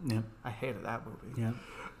awful. Yeah, I hated that movie.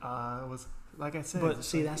 Yeah, it was, like I said. But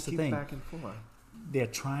see, that's the thing. Back and forth. They're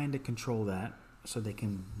trying to control that so they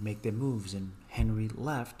can make their moves. And Henry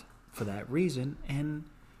left for that reason. And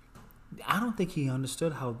I don't think he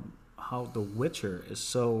understood how The Witcher is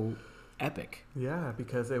so epic. Yeah,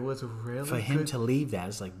 because it was really for him to leave that.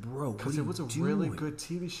 It's like, bro, because it was a really good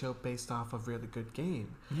TV show based off of a really good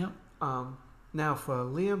game. Yep. Now for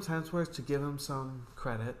Liam Hemsworth, to give him some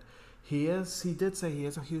credit, he did say he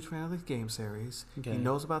is a huge fan of the game series. Okay. He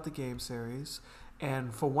knows about the game series,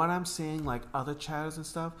 and for what I'm seeing, like other chatters and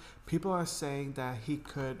stuff, people are saying that he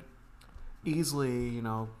could easily,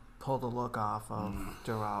 pull the look off of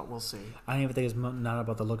Geralt. We'll see. I don't even think it's not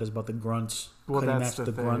about the look; it's about the grunts. Well, that's the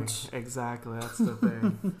thing. Grunts. Exactly, that's the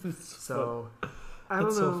thing. So, I don't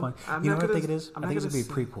know. So funny. You know what I think it is? I think it's gonna be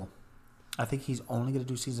a prequel. I think he's only gonna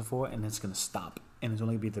do season 4, and it's gonna stop, and it's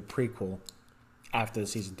only gonna be the prequel after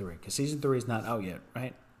season 3, because season 3 is not out yet,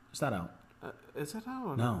 right? It's not out. Is it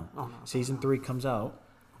out? No. Oh, no. Season 3 comes out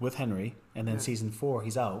with Henry, and then season 4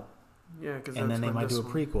 he's out. Yeah, and then they might do a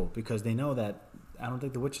prequel because they know that. I don't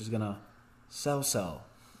think The Witch is gonna sell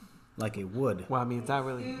like it would. Well, I mean, it's not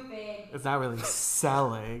really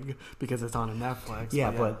selling because it's on a Netflix.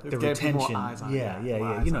 Yeah, but the retention. Yeah. You know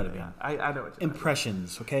what I mean. I know what you meant.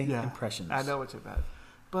 Impressions, okay? Yeah, impressions. I know what you meant.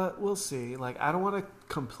 But we'll see. Like, I don't want to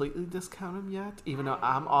completely discount him yet, even though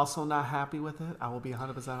I'm also not happy with it. I will be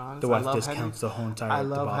 100% honest. The wife discounts the whole entire I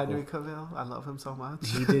love debacle. Henry Cavill. I love him so much.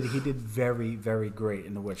 He did very, very great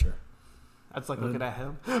in The Witcher. That's like looking at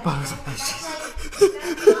him.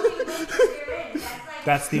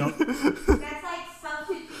 That's the only. That's like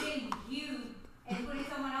substituting you and putting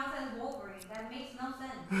someone else as Wolverine. That makes no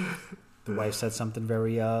sense. The wife said something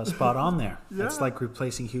very spot on there. Yeah. That's like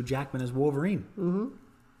replacing Hugh Jackman as Wolverine. Mm-hmm.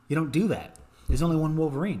 You don't do that. There's only one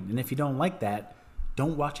Wolverine, and if you don't like that,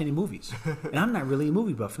 don't watch any movies. And I'm not really a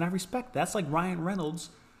movie buff, and I respect that. That's like Ryan Reynolds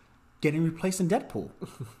getting replaced in Deadpool.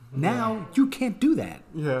 Now you can't do that.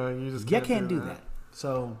 Yeah, you can't do that.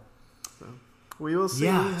 So we will see.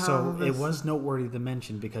 Yeah, so it was noteworthy to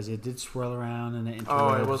mention because it did swirl around in the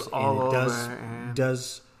interwebs. It was all and it over.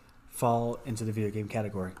 Does fall into the video game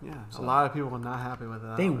category. Yeah, so a lot of people were not happy with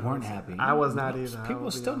it. They weren't happy. I was not either. People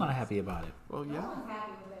were still not happy about it. Well, yeah.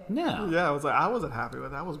 No. Yeah, I was like, I wasn't happy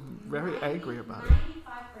with it. I was very angry about it.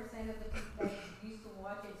 95% of the people that used to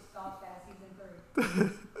watch it stopped at season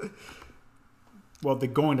 3. Well, they're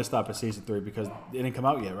going to stop at season 3 because it didn't come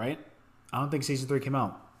out yet, right? I don't think season 3 came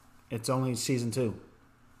out. It's only season 2.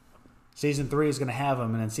 Season 3 is going to have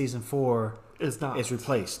them, and then season 4 is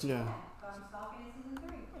replaced. Yeah. I'm stopping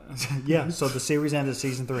at season 3. Yeah, so the series ended at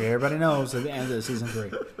season 3. Everybody knows that it ended at season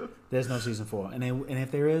 3. There's no season 4, and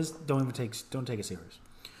if there is, don't take it serious.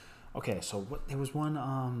 Okay, so there was one.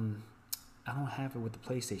 I don't have it with the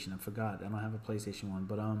PlayStation. I forgot. I don't have a PlayStation one,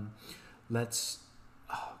 but let's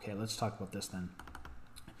talk about this then.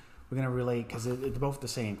 We're gonna relate because it's both the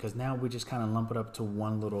same. Because now we just kind of lump it up to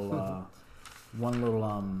one little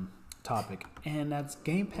topic, and that's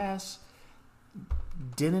Game Pass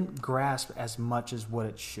didn't grasp as much as what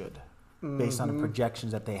it should. based on the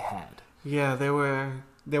projections that they had. Yeah, they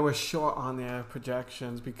were short on their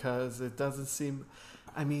projections because it doesn't seem.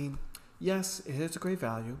 I mean, yes, it is a great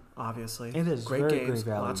value. Obviously, It is great very games,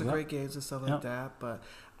 great value. lots of Yep. great games and stuff Yep. like that. But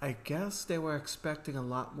I guess they were expecting a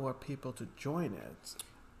lot more people to join it,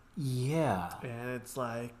 Yeah. and it's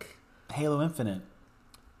like Halo Infinite.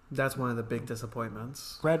 that's one of the big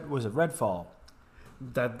disappointments. Redfall?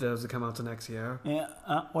 That doesn't come out to next year. Yeah.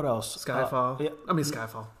 What else? Skyfall. Yeah. I mean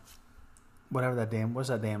Skyfall. Whatever that damn. What's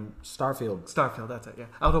that damn Starfield? Starfield. That's it. Yeah.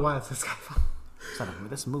 I don't know why it says Skyfall. It's not a movie.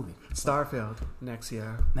 That's a movie. Starfield next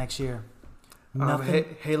year. Next year.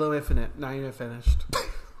 Nothing. Halo Infinite. Not even finished.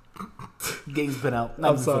 Game's been out.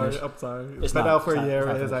 I'm sorry. It's It's been not- out for it's a not- year. it's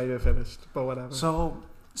not It is not even finished. But whatever.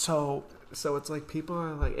 So it's like people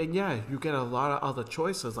are like, and yeah, you get a lot of other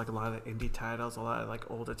choices, like a lot of indie titles, a lot of like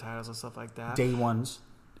older titles and stuff like that. day ones.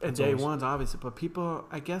 And That's day always- ones, obviously, but people,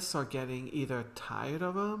 I guess, are getting either tired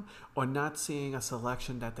of them or not seeing a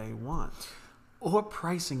selection that they want. Or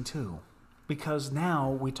pricing too, because now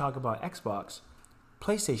we talk about Xbox.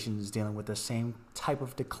 PlayStation is dealing with the same type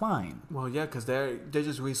of decline. Well, yeah, because they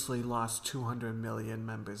just recently lost 200 million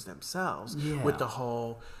members themselves Yeah. with the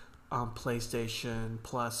whole PlayStation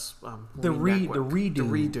Plus The redo of the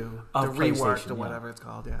rework, PlayStation, or yeah. whatever it's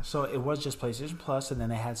called. Yeah. So it was just PlayStation Plus, and then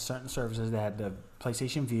they had certain services that had the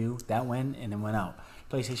PlayStation View that went and then went out.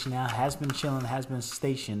 PlayStation Now has been chilling, has been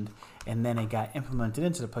stationed, and then it got implemented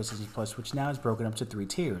into the PlayStation Plus, which now is broken up to 3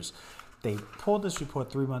 tiers. They pulled this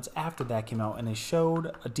report 3 months after that came out, and they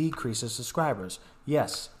showed a decrease of subscribers.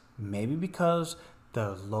 Yes, maybe because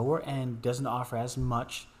the lower end doesn't offer as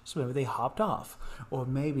much, so maybe they hopped off. Or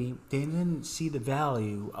maybe they didn't see the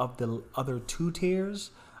value of the other 2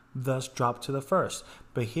 tiers, thus dropped to the first.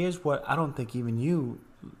 But here's what I don't think even you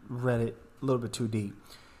read it a little bit too deep.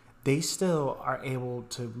 They still are able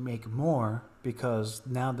to make more because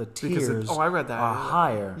now the tiers I read that. are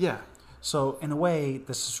higher. Yeah. So in a way,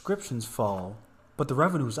 the subscriptions fall, but the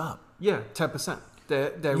revenue's up. Yeah, 10%.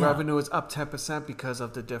 Their Yeah. revenue is up 10% because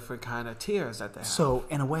of the different kind of tiers that they have. So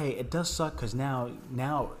in a way, it does suck because now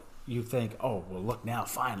you think, oh well, look now,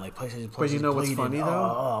 finally PlayStation Plus. But you is know what's bleeding. funny,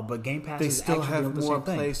 though? But Game Pass They is still actually have doing the more same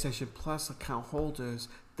thing. PlayStation Plus account holders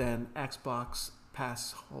than Xbox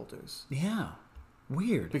Pass holders. Yeah,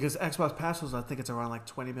 weird. Because Xbox Pass holders, I think it's around like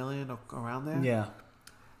 20 million or around there. Yeah,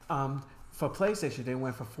 For PlayStation, they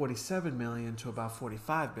went from 47 million to about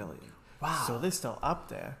 45 million. Wow. So they're still up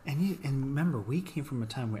there. and remember, we came from a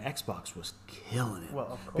time where Xbox was killing it. Well,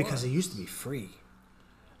 of course. Because it used to be free.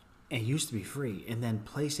 It used to be free, and then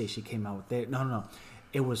PlayStation came out with their no.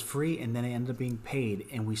 It was free, and then it ended up being paid,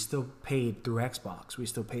 and we still paid through Xbox. And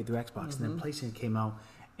then PlayStation came out,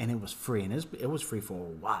 and it was free, and it was free for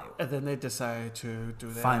a while. And then they decided to do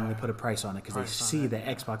that. Finally put a price on it because they Price on see it, that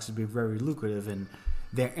yeah. Xbox is being very lucrative, and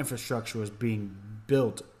their infrastructure was being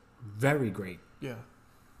built very great Yeah,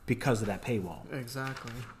 because of that paywall.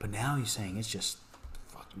 exactly. But now you're saying it's just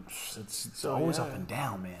fucking, it's So, always yeah. up and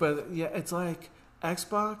down, man. But yeah, it's like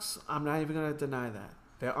Xbox, I'm not even going to deny that.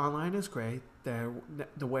 Their online is great. The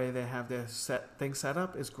way they have their things set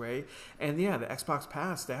up is great. And yeah, the Xbox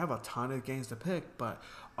Pass, they have a ton of games to pick. But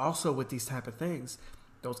also with these type of things,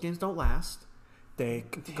 those games don't last. They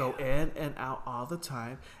go in and out all the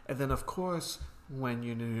time. And then, of course, when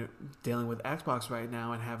you're dealing with Xbox right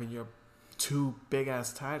now and having your 2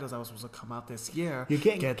 big-ass titles that was supposed to come out this year, You're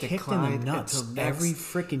getting get kicked in the declined nuts until every next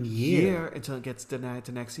freaking year. until it gets denied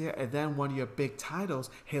to next year. And then one of your big titles,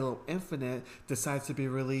 Halo Infinite, decides to be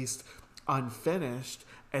released unfinished,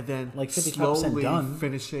 and then Like 55% slowly done.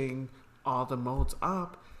 finishing all the modes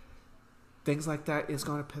up. Things like that is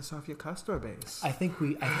going to piss off your customer base. I think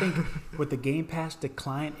with the Game Pass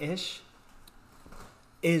decline ish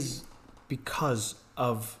is because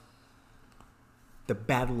of the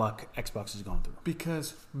bad luck Xbox is going through.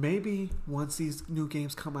 Because maybe once these new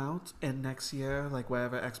games come out and next year, like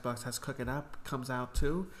whatever Xbox has cooking up comes out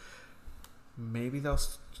too, maybe they'll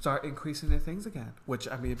start increasing their things again. Which,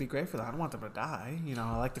 I mean, it'd be great for them. I don't want them to die. You know,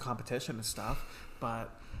 I like the competition and stuff.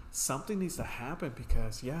 But something needs to happen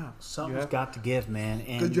because, yeah. Something's got to give, man.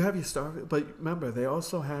 And You have your Starfield. But remember, they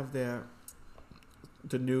also have the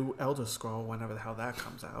new Elder Scroll whenever the hell that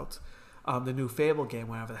comes out. The new Fable game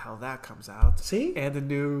whenever the hell that comes out. see, And the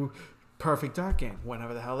new Perfect Dark game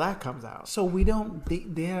whenever the hell that comes out. so we don't.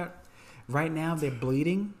 They're right now. They're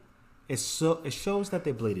bleeding. It shows that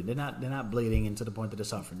they're bleeding. They're not bleeding into the point that they're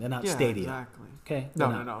suffering. They're not Stadia. Exactly. Okay. No,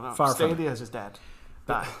 They're no, not. no, no. Far from it. Stadia is just dead.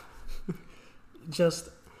 Die. Just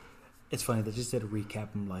It's funny, they just did a recap.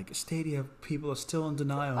 I'm like, Stadia people are still in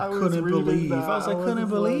denial. I was Couldn't reading believe. that. I was like, I was couldn't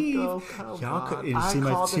just believe. like, oh, come Y'all could. on. You I see my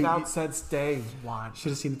called it tweet? out since day one. Should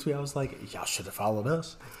have seen the tweet. I was like, y'all should have followed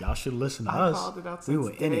us. Y'all should listen to I us. called it out We since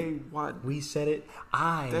were in day it. one. We said it.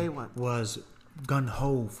 I Day one. was gun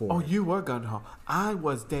ho for Oh, it. you were gun ho. I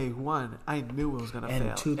was day one. I knew it was gonna fail.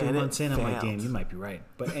 And 2-3 and months in, I'm like, failed. damn, you might be right.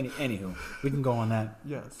 But anywho, we can go on that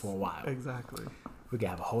Yes. for a while. Exactly. We could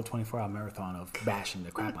have a whole 24-hour marathon of bashing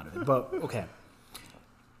the crap out of it. But okay,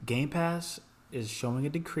 Game Pass is showing a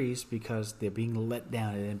decrease because they're being let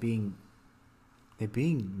down and they're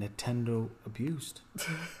being Nintendo abused.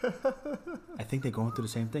 I think they're going through the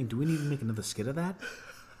same thing. Do we need to make another skit of that?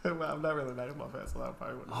 Well, I'm not really nice about that, so I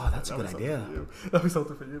probably wouldn't. Oh, that's a good idea. That'd be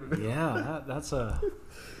something for you to do. Yeah, that's a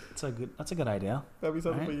good idea. That'd be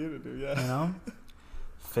something Right? for you to do. Yeah. You know,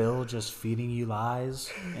 Phil just feeding you lies,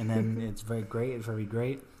 and then it's very great. It's very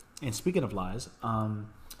great. And speaking of lies,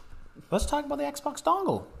 let's talk about the Xbox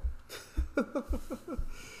dongle.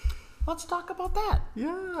 Let's talk about that.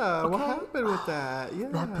 Yeah. What Okay. happened with that? Yeah.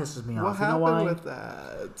 That pisses me What off. You know happened why? with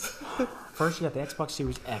that? First, you got the Xbox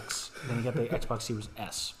Series X, then you got the Xbox Series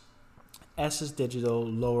S. S is digital,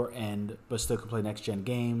 lower end, but still can play next gen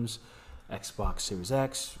games. Xbox Series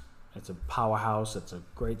X, it's a powerhouse. It's a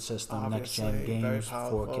great system. Next gen Obviously, very games, 4K.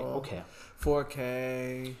 powerful. Okay.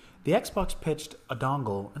 4K. The Xbox pitched a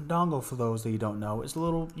dongle. And dongle, for those that you don't know, is a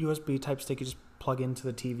little USB type stick you just plug into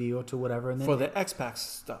the TV or to whatever. And then For the Xbox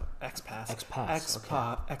stuff. XPass.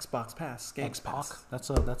 XPass, Xbox Pass. Game Xbox. Pass.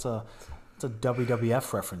 That's a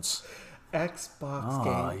WWF reference. Xbox Oh,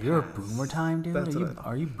 Game you're a Pass. boomer time, dude. That's what I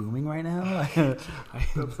Are you booming right now? Don't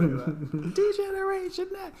say that. Degeneration.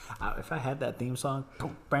 If I had that theme song,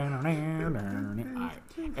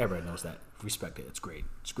 everybody knows that. Respect it. It's great.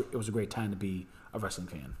 It's great. It was a great time to be a wrestling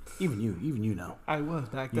fan. Even you know. I was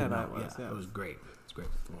back then. I was. Yeah. It was great. It's great.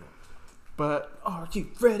 But Are you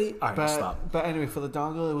ready? All right, stop. But anyway, for the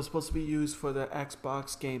dongle, it was supposed to be used for the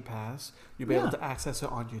Xbox Game Pass. You'll be able to access it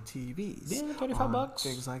on your TVs. Yeah, $35,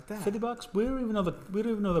 things like that. $50. We don't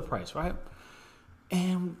even know the price, right?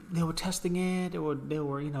 And they were testing it. They were,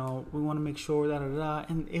 we want to make sure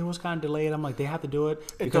and it was kind of delayed. I'm like, they have to do it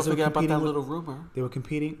And don't forget about that little rumor. They were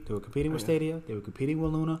competing with Stadia. They were competing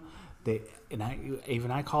with Luna.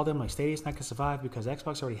 I called them like, Stadia's not gonna survive because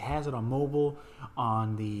Xbox already has it on mobile,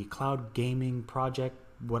 on the cloud gaming project,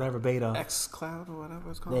 whatever beta. xCloud or whatever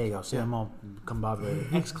it's called. There you go. See, I'm all combobulated.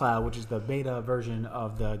 xCloud, which is the beta version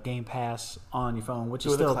of the Game Pass on your phone, which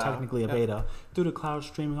is still technically a beta, through the cloud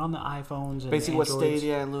streaming on the iPhones and basically what Androids.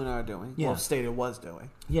 Stadia and Luna are doing. Yeah. Well, Stadia was doing.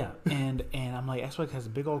 Yeah, and I'm like, Xbox has a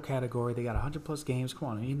big old category. They got 100 plus games. Come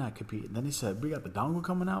on, you're not competing. Then they said, we got the dongle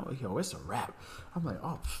coming out. Yo, it's a wrap. I'm like,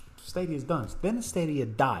 oh, Stadia's done. Then Stadia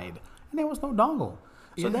died, and there was no dongle.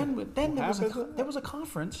 So then there was a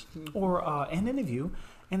conference or an interview,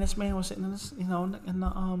 and this man was sitting in this,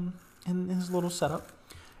 in his little setup,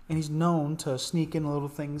 and he's known to sneak in little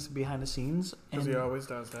things behind the scenes. Because he always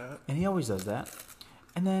does that. And he always does that.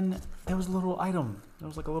 And then there was a little item. There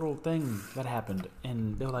was like a little thing that happened,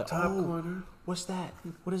 and they were like, Top corner. What's that?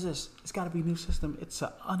 What is this? It's got to be a new system. It's an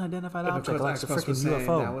unidentified And object, like a Xbox freaking was saying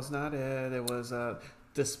UFO. that was not it. It was a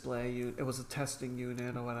display unit. It was a testing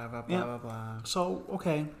unit or whatever. Blah, blah, blah. So,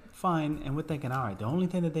 okay, fine. And we're thinking, all right, the only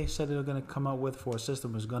thing that they said they're going to come out with for a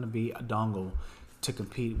system was going to be a dongle to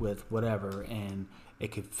compete with whatever, and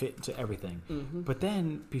it could fit into everything. Mm-hmm. But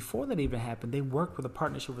then, before that even happened, they worked with a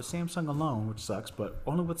partnership with Samsung alone, which sucks, but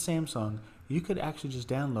only with Samsung, you could actually just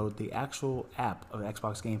download the actual app of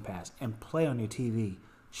Xbox Game Pass and play on your TV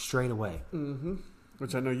straight away. Mm-hmm.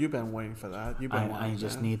 Which I know you've been waiting for that. You've been I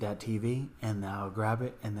just need that TV, and I'll grab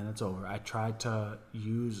it, and then it's over. I tried to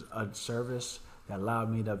use a service that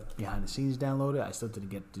allowed me to behind the scenes download it. I still didn't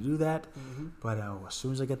get to do that. Mm-hmm. But as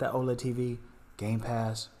soon as I get that OLED TV, Game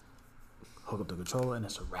Pass, hook up the controller, and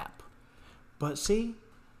it's a wrap. But see,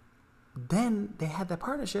 then they had that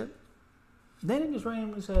partnership. Then it just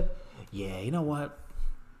randomly said, yeah, you know what?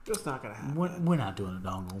 It's not going to happen. We're not doing a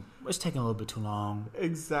dongle. It's taking a little bit too long.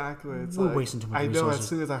 Exactly. It's We're like, wasting too much I resources. know as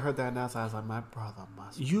soon as I heard that announcement, I was like, my brother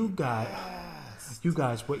must be You guys, pissed.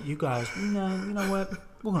 no, you know what?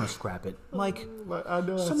 We're going to scrap it. Like, I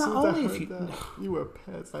know so as not soon only as I if heard you- that, you were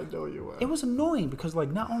pissed. I know you were. it was annoying because,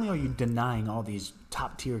 like, not only are you denying all these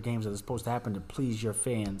top tier games that are supposed to happen to please your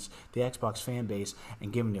fans, the Xbox fan base,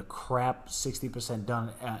 and giving you crap 60% done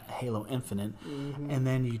at Halo Infinite, and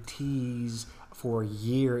then you tease for a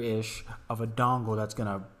year-ish of a dongle that's going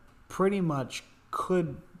to pretty much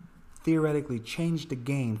could theoretically change the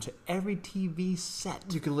game to every TV set.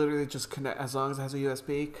 You can literally just connect, as long as it has a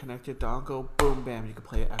USB, connect your dongle, boom, bam, you can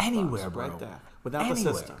play it Xbox Anywhere, bro. right there without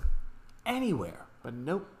Anywhere. the system. Anywhere. But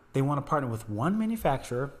nope. They want to partner with one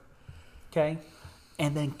manufacturer, okay,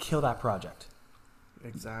 and then kill that project.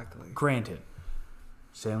 Exactly. Granted,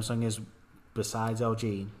 Samsung is, besides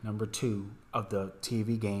LG, number 2 of the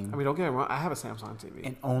TV game. I mean, don't get me wrong. I have a Samsung TV.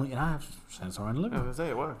 And I have Samsung in the living I room. was gonna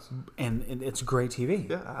say it works. And it's a great TV.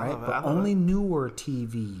 Yeah, I right? love it. But I love only it. newer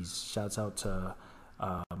TVs. Shouts out to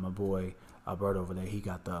my boy Albert over there. He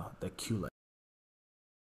got the QLED.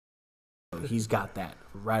 He's got that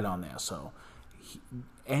right on there. So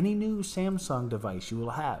any new Samsung device you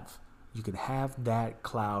will have, you can have that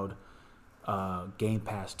cloud Game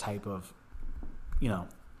Pass type of, boom.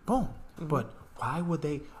 Mm-hmm. But why would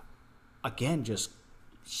they, again, just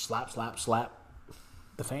slap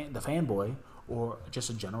the fanboy or just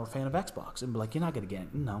a general fan of Xbox and be like, you're not going to get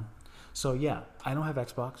it? No. So yeah, I don't have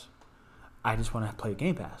Xbox. I just want to play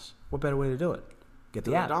Game Pass. What better way to do it? Get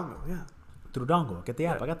the app. Dongle, yeah. Through the dongle. Get the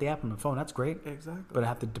app. Yeah. I got the app on my phone. That's great. Exactly. But I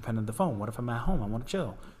have to depend on the phone. What if I'm at home? I want to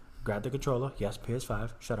chill. Grab the controller. Yes,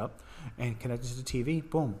 PS5. Shut up. And connect it to the TV.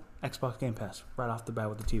 Boom. Xbox Game Pass. Right off the bat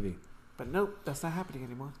with the TV. But nope, that's not happening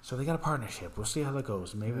anymore. So they got a partnership. We'll see how that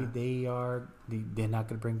goes. Maybe they're not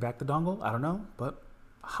going to bring back the dongle. I don't know. But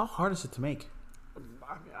how hard is it to make? I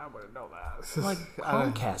mean, I wouldn't know that. Like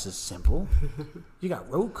Chromecast is simple. You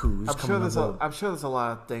got Roku's. I'm sure there's a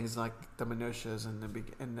lot of things like the minutiae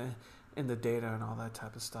and the data and all that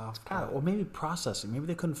type of stuff. Or maybe processing. Maybe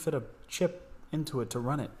they couldn't fit a chip into it to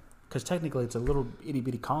run it. Because technically it's a little itty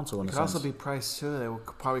bitty console in a sense. It could also be priced too. They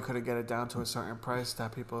probably couldn't get it down to a certain price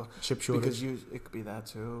that people chip shortage. Because it could be that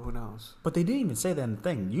too. Who knows? But they didn't even say that in the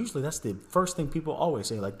thing. Usually that's the first thing people always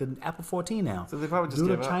say. Like the Apple 14 now. So they probably just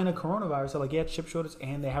due to China coronavirus. They're like, yeah, chip shortage,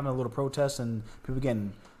 and they're having a little protest and people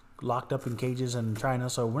getting locked up in cages in China.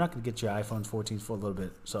 So we're not going to get your iPhone 14s for a little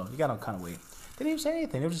bit. So you got to kind of wait. They didn't even say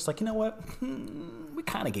anything. They were just like, you know what? We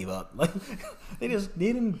kind of gave up. Like they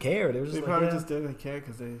didn't care. They were just they like, probably just didn't care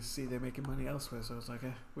because they see they're making money elsewhere. So it's like,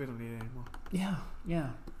 we don't need it anymore. Yeah.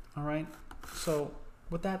 All right. So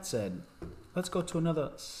with that said, let's go to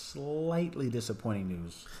another slightly disappointing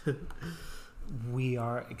news. We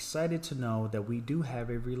are excited to know that we do have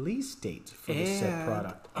a release date for the said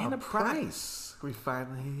product and a price. We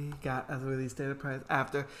finally got a release date and price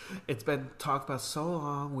after it's been talked about so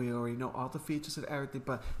long. We already know all the features and everything,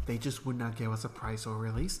 but they just would not give us a price or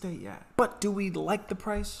release date yet. But do we like the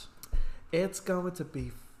price? It's going to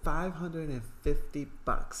be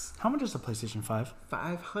 $550. How much is the PlayStation 5?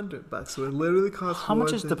 $500. So it literally costs. How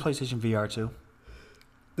much is the PlayStation VR 2?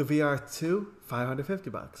 The VR 2,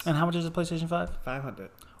 $550. And how much is the PlayStation 5? $500.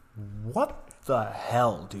 What the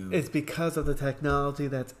hell, dude? It's because of the technology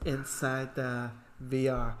that's inside the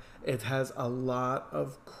VR. It has a lot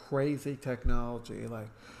of crazy technology, like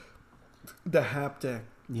the haptic,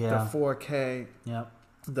 the 4K,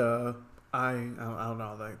 I don't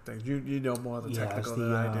know, like things. You know more of the technical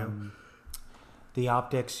than I do. The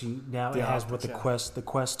optics, it has what the Quest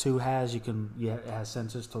 2 has. It has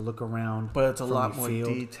sensors to look around, but it's a lot more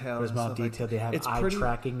detailed. There's more detail. They have eye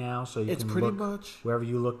tracking now, so you can look wherever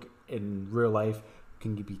you look in real life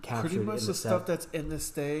can be captured. Pretty much the stuff that's in this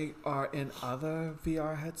thing are in other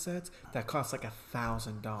VR headsets that cost like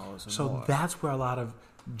 $1,000. So that's where a lot of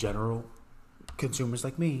general consumers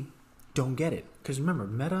like me don't get it, because remember,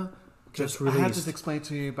 Meta just released. I had this explained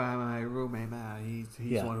to me by my roommate, Matt. He's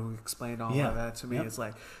the one who explained all of that to me. It's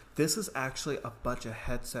like, this is actually a budget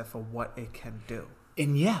headset for what it can do.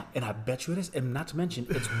 And I bet you it is. And not to mention,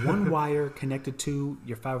 it's one wire connected to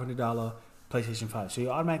your $500 PlayStation 5. So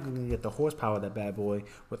you're automatically going to get the horsepower of that bad boy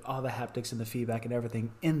with all the haptics and the feedback and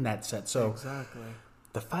everything in that set. So exactly.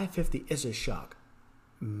 The 550 is a shock.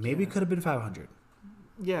 Maybe it could have been 500.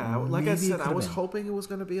 Yeah, like I said, I was hoping it was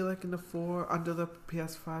going to be like in the under the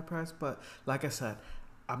PS5 price, but like I said,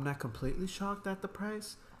 I'm not completely shocked at the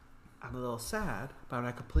price. I'm a little sad, but I'm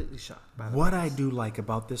not completely shocked by the price. What I do like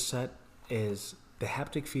about this set is the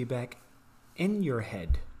haptic feedback in your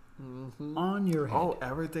head. Mm-hmm. On your head. Oh,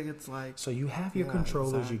 everything. It's like, so you have your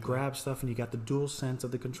controllers, you grab stuff, and you got the dual sense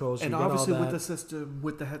of the controls. And obviously, with the system,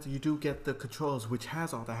 with the headset, you do get the controls, which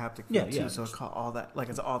has all the haptic feedback too. So it's called all that, like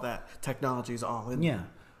it's all that technology is all in. Yeah.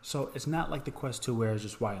 So it's not like the Quest 2 where it's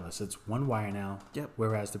just wireless. It's one wire now. Yep.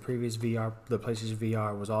 Whereas the previous VR, the PlayStation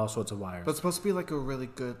VR, was all sorts of wires. But it's supposed to be like a really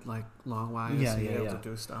good, like long wire, so you're able to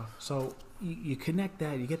do stuff. So you connect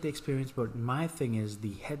that, you get the experience. But my thing is,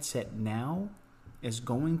 the headset now is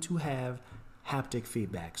going to have haptic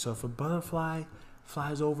feedback. So if a butterfly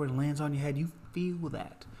flies over and lands on your head, you feel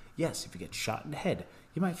that. Yes, if you get shot in the head,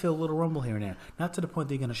 you might feel a little rumble here and there. Not to the point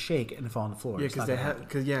that you're going to shake and fall on the floor. Yeah, because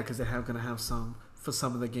they're going to have some for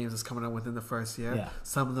some of the games that's coming out within the first year. Yeah.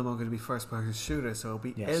 Some of them are going to be first-person shooters, so it'll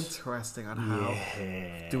be interesting on how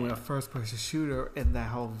doing a first-person shooter in that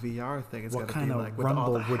whole VR thing is going to be like. What kind of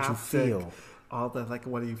rumble with all the would you feel? All the like,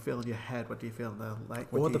 what do you feel in your head? What do you feel in the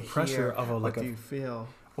like? What Or do the you pressure hear? of What do you feel?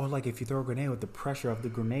 Or like if you throw a grenade, with the pressure of the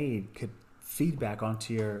grenade could feedback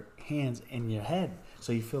onto your hands and your head,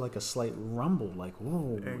 so you feel like a slight rumble, like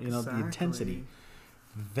whoa, Exactly. you know, the intensity.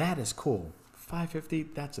 That is cool.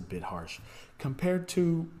 $550, that's a bit harsh compared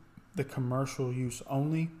to the commercial use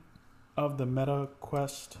only of the Meta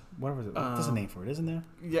Quest. What was it? There's a name for it, isn't there?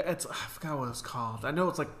 Yeah, I forgot what it's called. I know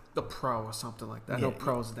it's like the Pro or something like that. I know Yeah.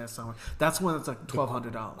 Pro's in there somewhere. That's one that's like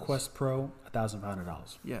 $1,200. Quest Pro,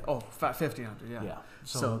 $1,500. Yeah. Oh, $1,500. Yeah. Yeah.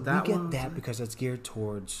 So we that get one, that because it's geared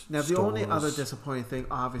towards now the only stores. other disappointing thing,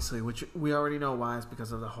 obviously, which we already know why, is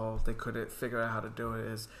because of the whole they couldn't figure out how to do it,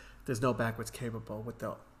 is there's no backwards capable with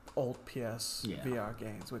the old PS VR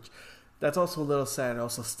games, which that's also a little sad. It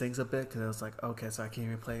also stings a bit because it was like, okay, so I can't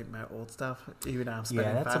even play my old stuff, even though I'm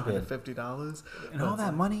spending $550. And all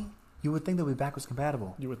that money, you would think they'd be backwards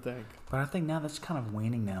compatible. You would think, but I think now that's kind of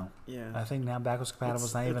waning now. Yeah, I think now backwards compatible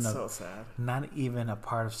is so sad. Not even a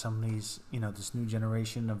part of some of these, this new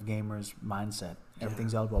generation of gamers mindset.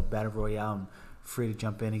 Everything's all about battle royale and free to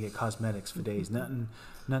jump in and get cosmetics for days. Nothing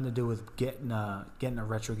to do with getting a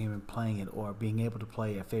retro game and playing it, or being able to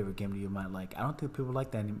play a favorite game that you might like. I don't think people like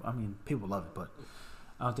that anymore. I mean, people love it, but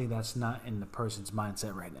I don't think that's not in the person's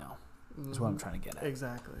mindset right now. That's what I'm trying to get at.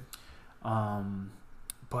 Exactly.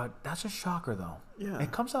 But that's a shocker, though. Yeah.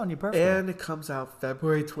 It comes out on your birthday. And it comes out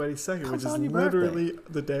February 22nd, which is literally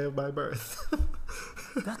the day of my birth.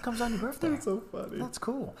 That comes on your birthday. That's so funny. That's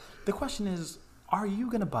cool. The question is, are you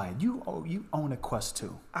going to buy it? You own a Quest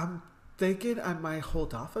 2. I'm thinking I might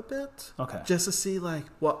hold off a bit. Okay. Just to see, like,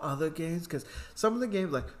 what other games, because some of the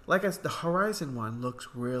games, the Horizon one looks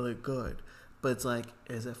really good. But it's like,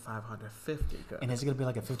 is it 550 good? And is it going to be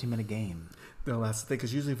like a 15-minute game? No, that's the thing,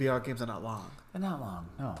 because usually VR games are not long. They're not long,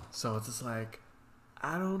 no. So it's just like,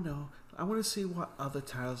 I don't know. I want to see what other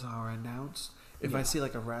titles are announced. If I see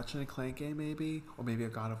like a Ratchet and Clank game maybe, or maybe a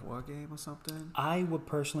God of War game or something. I would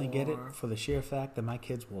personally get it for the sheer fact that my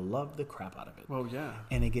kids will love the crap out of it. Well, yeah.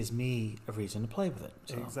 And it gives me a reason to play with it.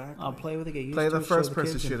 So exactly. I'll play with it, get used play to the it, first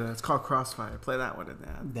person shooter. It's called Crossfire. Play that one in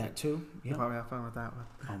there. That too? You'll probably have fun with that one.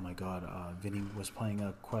 Oh my God. Vinny was playing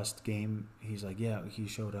a Quest game. He's like, yeah, he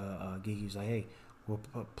showed a geek. He's like, hey, we'll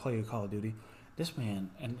play a Call of Duty. This man,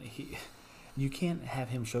 and you can't have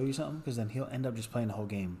him show you something, because then he'll end up just playing the whole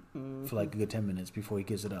game for like a good 10 minutes before he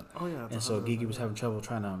gives it up. Oh yeah. And so Geeky was having trouble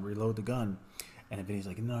trying to reload the gun, and then Vinny's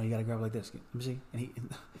like, "No, you gotta grab it like this. Let me see."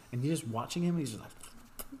 And you're just watching him. And he's just like,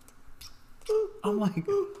 I'm like,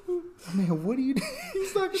 man, what are you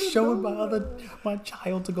doing? Showing my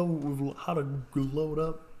child to go how to load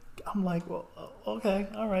up. I'm like, well, okay,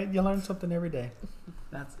 all right. You learn something every day.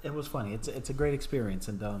 It was funny. It's a great experience,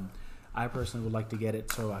 and I personally would like to get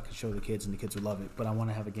it so I can show the kids, and the kids would love it. But I want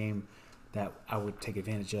to have a game that I would take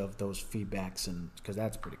advantage of those feedbacks, and because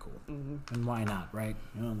that's pretty cool. Mm-hmm. And why not, right?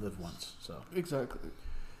 You only live once, so exactly.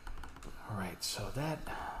 All right, so that,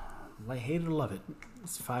 like, hate it or love it,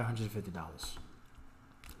 it's $550.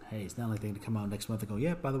 Hey, it's not like they're gonna come out next month and go,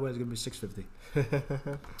 yeah, by the way, it's gonna be $650.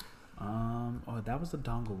 That was the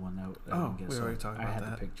dongle one. We already talked about that. I had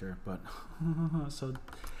the picture, but so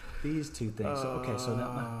these two things. So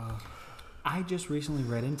now, I just recently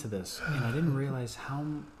read into this, and I didn't realize how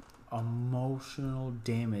emotional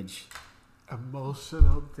damage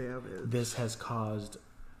this has caused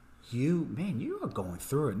you. Man, you are going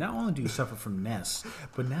through it. Not only do you suffer from Ness,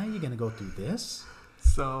 but now you're gonna go through this.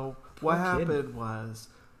 So what happened was,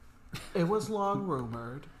 it was long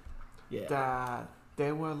rumored that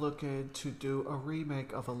they were looking to do a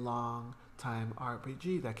remake of a long time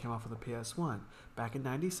RPG that came out for the PS1 back in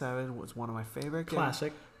 '97. Was one of my favorite games.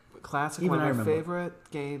 Classic. Even one of my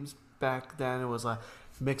favorite games back then. It was a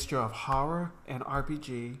mixture of horror and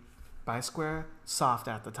RPG by Square Soft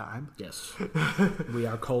at the time. Yes. We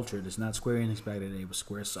are cultured. It's not Square Enix back in the day. It was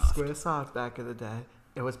Square Soft. Square Soft back in the day.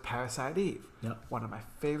 It was Parasite Eve. Yep. One of my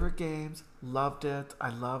favorite games. Loved it. I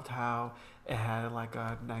loved how it had like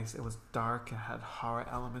a nice, it was dark, it had horror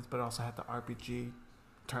elements, but it also had the RPG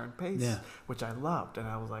turn pace, which I loved. And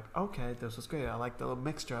I was like, okay, this was great. I liked the little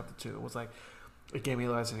mixture of the two. It was like, it gave me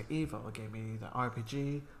Resident Evil. It gave me the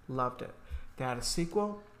RPG. Loved it. They had a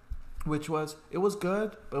sequel, which was, it was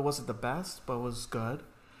good, but it wasn't the best, but it was good.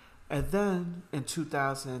 And then in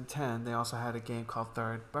 2010, they also had a game called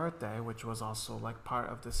Third Birthday, which was also like part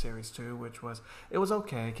of the series too, it was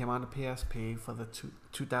okay. It came on the PSP for the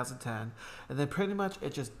 2010. And then pretty much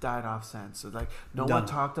it just died off since. So like no one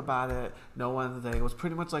talked about it. It was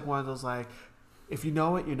pretty much like one of those like, if you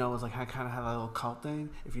know it, you know. It's like I kind of had a little cult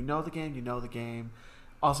thing. If you know the game, you know the game.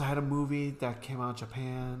 Also had a movie that came out in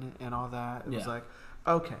Japan and all that. It was like,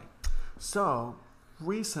 okay. So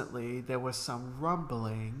recently there was some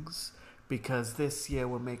rumblings because this year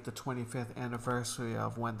will make the 25th anniversary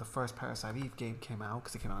of when the first Parasite Eve game came out,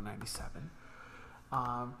 because it came out in 97.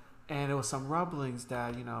 And there was some rumblings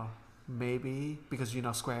that, maybe, because,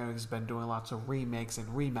 Square Enix has been doing lots of remakes and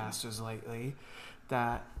remasters lately,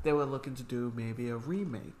 that they were looking to do maybe a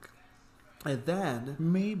remake. And then...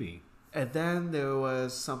 Maybe. And then there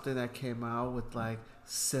was something that came out with, like,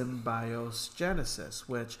 Symbiogenesis,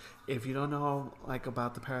 which, if you don't know, like,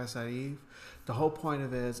 about the Parasite Eve, the whole point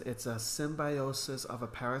of it is it's a symbiosis of a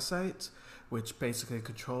parasite, which basically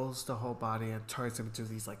controls the whole body and turns them into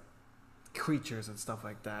these, like, creatures and stuff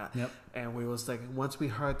like that. Yep. And we was like, once we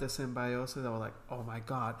heard the symbiosis, I was like, oh my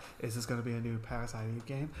god, is this going to be a new Parasite Eve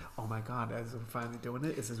game? Oh my god, is it finally doing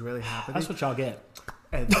it? Is this really happening? That's what y'all get.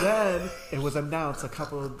 And then it was announced a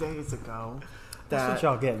couple of days ago that That's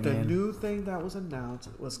what y'all get, the man. new thing that was announced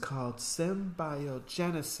was called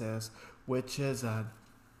Symbiogenesis, which is an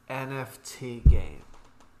NFT game.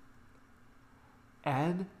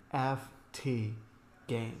 NFT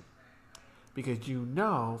game. Because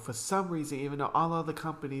for some reason, even though all other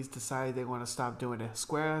companies decided they want to stop doing it,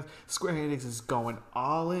 Square Enix is going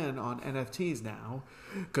all in on NFTs now.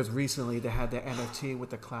 Because recently they had the NFT with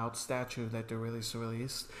the cloud statue that they released,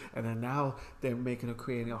 and then now they're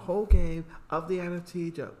creating a whole game of the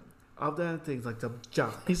NFT of the things like the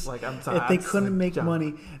junk. Like I'm sorry, if they couldn't make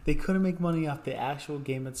money, they couldn't make money off the actual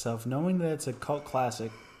game itself, knowing that it's a cult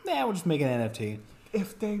classic. We'll just make an NFT.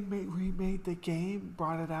 If they remade the game,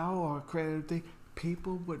 brought it out, or created a thing,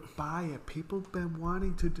 people would buy it. People have been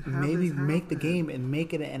wanting to have maybe this make the happen. game and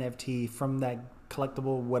make it an NFT from that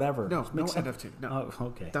collectible whatever. No NFT. No. Oh,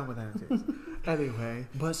 okay. Done with NFTs. Anyway.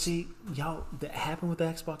 But see, y'all, that happened with the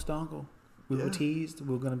Xbox dongle. We were teased.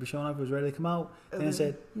 We were going to be showing up. It was ready to come out. And I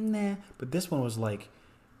said, nah. But this one was like,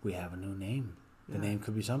 we have a new name. The name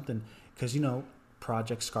could be something. Because,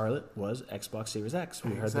 Project Scarlet was Xbox Series X.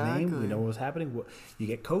 We heard the name. We know what was happening. You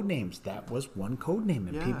get code names. That was one code name,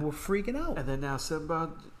 and people were freaking out. And then now they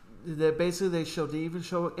showed, didn't even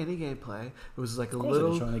show any gameplay. It was like a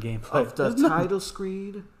little of the title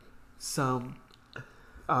screen, some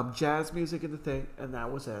jazz music in the thing, and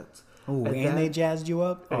that was it. Oh, and they jazzed you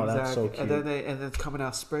up? Oh, exactly. That's so cute. And then it's coming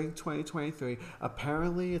out spring 2023.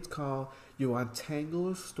 Apparently, it's called You Untangle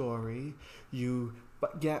a Story. You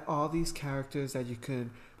get all these characters that you could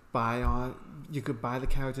buy on. You could buy the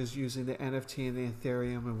characters using the NFT and the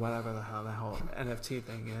Ethereum and whatever the hell the whole NFT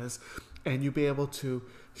thing is. And you'll be able to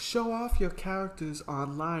show off your characters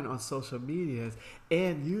online on social medias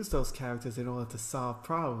and use those characters in order to solve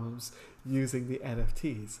problems using the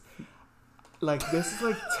NFTs. Like, this is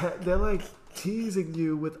like, they're like teasing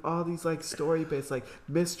you with all these like story-based like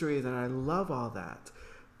mysteries, and I love all that.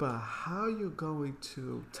 But how are you going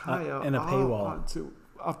to tie up in a paywall onto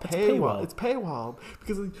a paywall? It's paywall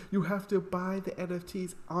because you have to buy the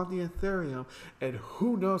NFTs on the Ethereum, and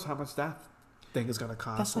who knows how much that thing is going to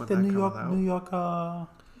cost. That's like the New York,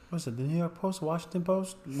 what's it? The New York Post, Washington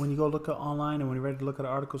Post. When you go look at online and when you're ready to look at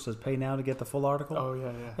an article, it says pay now to get the full article. Oh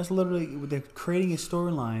yeah. That's literally, they're creating a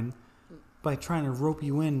storyline by trying to rope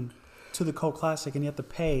you in to the cult classic, and you have to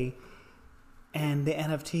pay. And the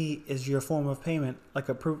NFT is your form of payment, like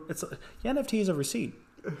a proof. The NFT is a receipt.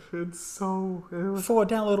 It's so for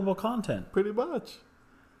downloadable content. Pretty much.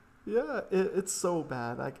 Yeah, it's so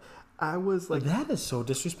bad. Like I was like, that is so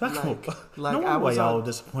disrespectful. Like no wonder y'all were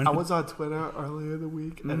disappointed. I was on Twitter earlier in the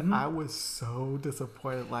week, and I was so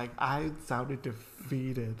disappointed. Like I sounded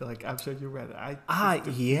defeated. Like I'm sure you read it.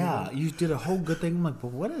 You did a whole good thing. I'm like,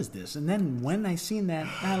 but what is this? And then when I seen that,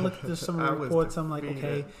 I looked at some of the reports. I'm like,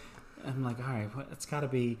 okay. I'm like, all right, it's got to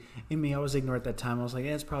be. I was ignorant at that time. I was like,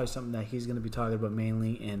 it's probably something that he's going to be talking about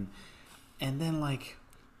mainly. And then, like,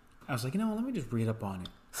 I was like, let me just read up on it.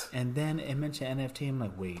 And then it mentioned NFT. I'm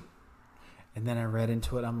like, wait. And then I read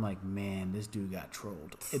into it. I'm like, man, this dude got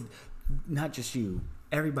trolled. Not just you.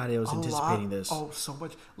 Everybody was anticipating this. Oh, so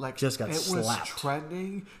much. Like, just got slapped. It was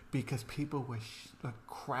trending because people were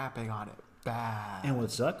crapping on it bad. And what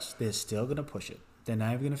sucks, they're still going to push it. They're not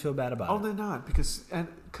even going to feel bad about it. Oh, they're not. Because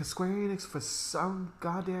Square Enix, for some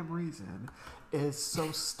goddamn reason, is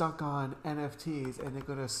so stuck on NFTs, and they're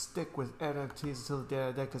going to stick with NFTs until the day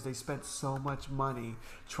of the day because they spent so much money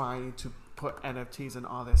trying to put NFTs in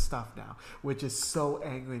all their stuff now, which is so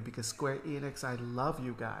angry because Square Enix, I love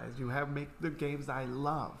you guys. You have make the games I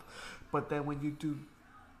love. But then when you do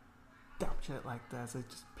dumb shit like this, it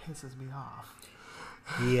just pisses me off.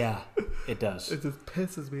 Yeah, it does. It just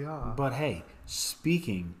pisses me off. But hey,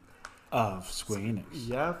 speaking of Square Enix.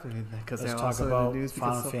 Yep, because Let's they're talk also about in the news Final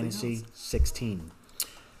because of something Fantasy else. 16.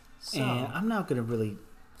 So, And I'm not gonna really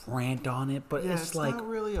rant on it, but yeah, it's like not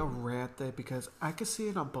really a rant there because I can see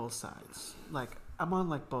it on both sides. Like I'm on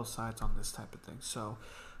like both sides on this type of thing. So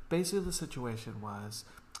basically, the situation was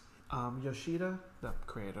Yoshida, the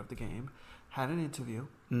creator of the game, had an interview,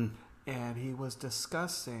 and he was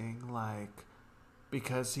discussing like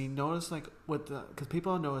because he noticed like because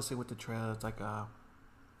people are noticing with the trailer, it's like a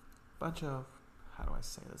bunch of how do I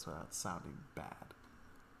say this without sounding bad?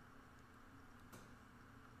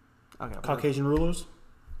 Okay, Caucasian rulers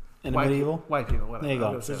in the medieval. White people, whatever. There you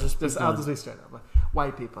go. I'll So I'll just be straight up. But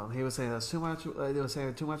white people. He was saying there's too much. They were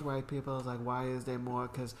saying too much white people. It's like, why is there more?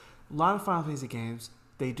 Because a lot of Final Fantasy games,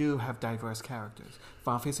 they do have diverse characters.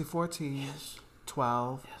 Final Fantasy 14,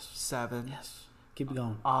 12, 7. Yes. Keep it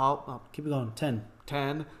going. Keep it going. 10.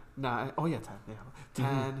 10, 9. Oh, yeah, 10. Yeah.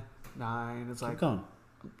 10, 9. It's Keep like it going.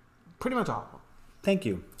 pretty much all of them. Thank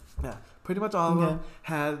you. Yeah, pretty much all of them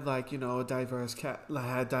had like diverse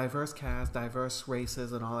cast, diverse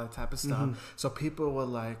races, and all that type of stuff. So people were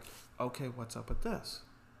like, "Okay, what's up with this?"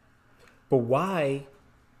 But why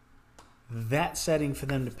that setting for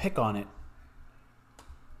them to pick on it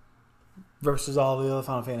versus all the other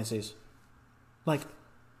Final Fantasies? Like,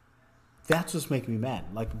 that's what's making me mad.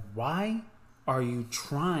 Like, why are you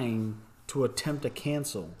trying to attempt to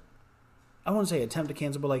cancel? I wouldn't say attempt to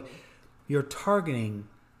cancel, but like you're targeting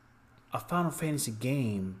a Final Fantasy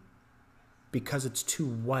game because it's too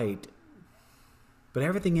white, but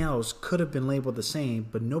everything else could have been labeled the same,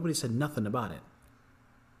 but nobody said nothing about it.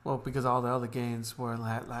 Well, because all the other games were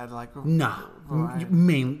had like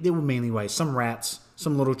They were mainly white. Some rats,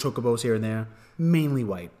 some little chocobos here and there, mainly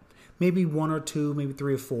white. Maybe 1 or 2, maybe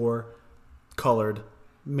 3 or 4 colored,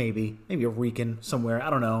 maybe a Rican somewhere. I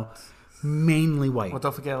don't know. Mainly white. Well,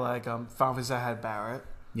 don't forget like Final Fantasy had Barrett.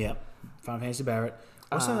 Yeah, Final Fantasy Barrett.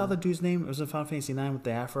 What's that other dude's name? It was in Final Fantasy 9 with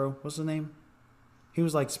the afro. What's his name? He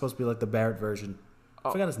was like supposed to be like the Barrett version.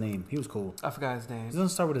 I forgot his name. He was cool. I forgot his name. Doesn't it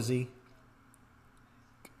start with a Z?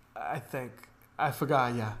 I think I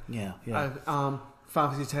forgot. Yeah. Yeah. Final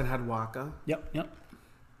Fantasy 10 had Waka. Yep.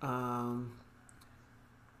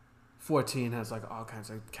 14 has like all kinds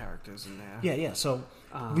of characters in there. Yeah. So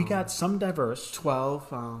we got some diverse.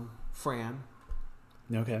 12, Fran.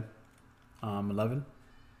 Okay. 11.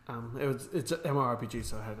 It's an MMORPG,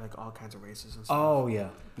 so it had like all kinds of races and stuff. Oh yeah.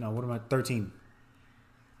 No, what am I? 13.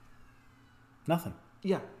 Nothing.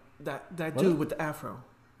 Yeah, that dude with the afro,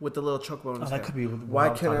 with the little chocobo in his head. That could be. Why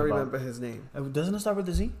can't I remember his name? Doesn't it start with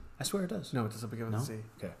a Z? I swear it does. No, it doesn't begin with a Z.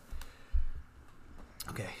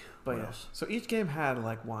 Okay. But yeah, so each game had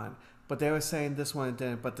like one, but they were saying this one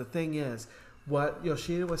didn't. But the thing is, what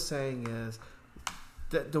Yoshida was saying is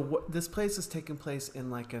that this place is taking place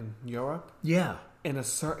in Europe. Yeah. In a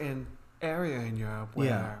certain area in Europe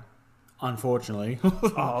where, unfortunately,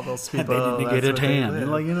 all those people they didn't get a tan. You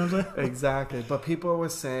know what I'm saying? Exactly. But people were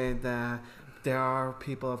saying that there are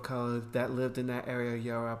people of color that lived in that area of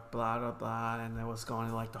Europe, blah blah blah, and it was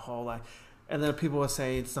going like the whole and then people were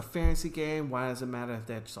saying it's a fantasy game. Why does it matter if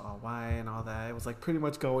they're just all white and all that? It was like pretty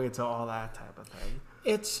much going into all that type of thing.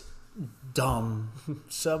 It's dumb.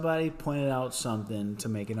 Somebody pointed out something to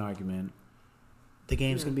make an argument. The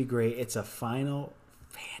game's gonna be great. It's a Final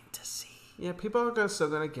Fantasy. Yeah, people are still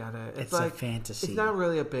gonna get it. It's like a fantasy. It's not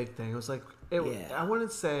really a big thing. It was like I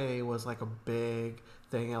wouldn't say it was like a big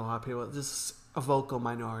thing. A lot of people, just a vocal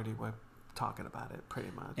minority, were talking about it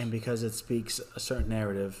pretty much. And because it speaks a certain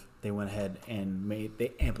narrative, they went ahead and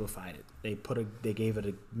they amplified it. They gave it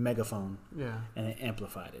a megaphone. Yeah. And it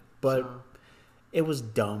amplified it. But it was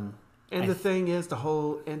dumb. And the thing is, the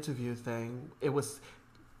whole interview thing, it was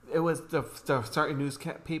the certain news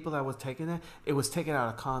people that was taking it. It was taken out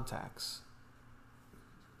of context.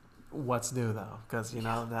 What's new though? Because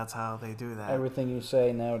that's how they do that. Everything you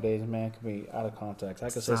say nowadays, man, could be out of context. I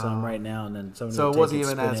could say something right now, and then somebody. So it wasn't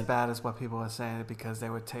even as bad as what people were saying because they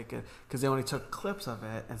would take it because they only took clips of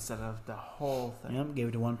it instead of the whole thing. Yep, gave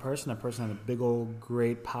it to one person. That person had a big old,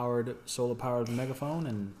 great solar powered megaphone,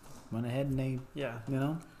 and went ahead and they,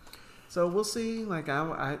 So we'll see. Like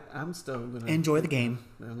I'm still gonna enjoy the game.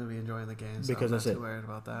 I'm gonna be enjoying the game so because I'm not too worried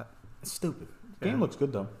about that. It's stupid. The game looks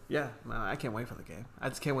good though. Yeah, I can't wait for the game. I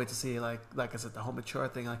just can't wait to see like I said, the whole mature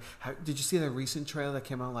thing. Like, did you see the recent trailer that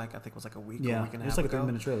came out? I think it was like a week or a week and a half ago. It was like a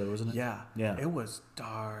 3-minute trailer, wasn't it? Yeah. It was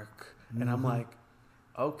dark, and I'm like,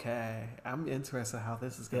 okay, I'm interested how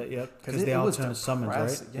this is going. Yeah, because they all turned summons,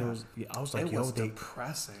 right? Yeah. I was like, it was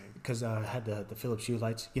depressing. Because I had the Philips Hue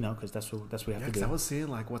lights, because that's what we have to do. I was seeing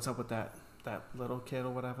what's up with that little kid or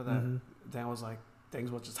whatever that Dan was like, things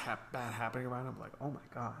were just bad happening around him. I'm like, oh my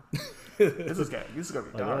god, this is gonna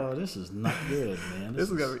be dark. Oh, this is not good, man. This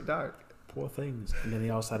is gonna be dark. Poor things. And then they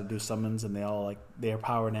also had to do summons, and they all like their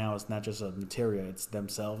power now is not just a materia; it's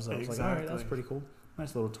themselves. I was like, all right, that's pretty cool.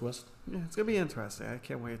 Nice little twist. Yeah, it's gonna be interesting. I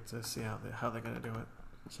can't wait to see how they're gonna do it.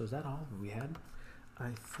 So is that all we had?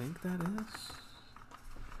 I think that is.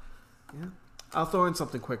 Yeah. I'll throw in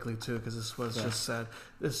something quickly too, because this was just said.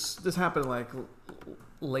 This happened like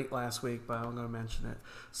late last week, but I'm gonna mention it.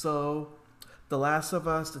 So, The Last of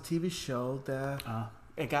Us, the TV show,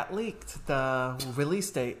 it got leaked. The release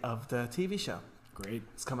date of the TV show. Great.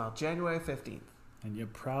 It's come out January 15th. And you're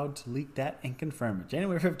proud to leak that and confirm it.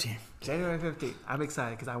 January 15th. January 15th. I'm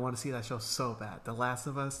excited because I want to see that show so bad. The Last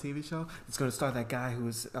of Us TV show. It's going to star that guy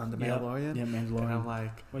who's on The Mandalorian. Yeah, Mandalorian. And I'm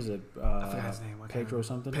like... What is it? I forgot his name. Pedro or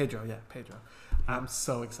something? Pedro. I'm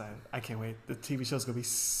so excited. I can't wait. The TV show's going to be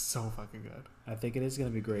so fucking good. I think it is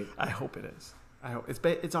going to be great. I hope it is. I hope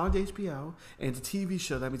it's on HBO and it's a TV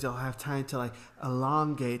show. That means they'll have time to like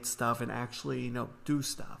elongate stuff and actually do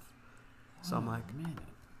stuff. So I'm like,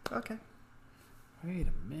 okay. Wait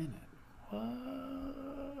a minute.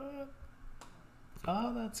 What?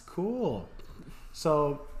 Oh, that's cool.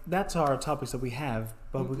 So that's our topics that we have,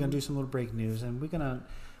 but we're gonna do some little break news, and we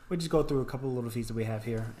just go through a couple of little feeds that we have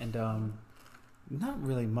here, and not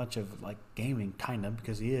really much of like gaming, kind of,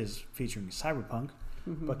 because he is featuring Cyberpunk.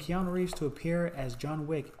 But Keanu Reeves to appear as John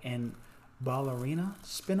Wick in Ballerina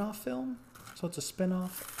spin-off film. So it's a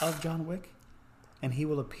spin-off of John Wick, and he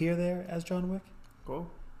will appear there as John Wick. Cool.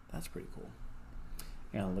 That's pretty cool.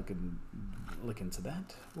 Yeah, look into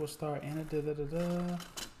that. We'll star Anna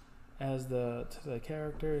as the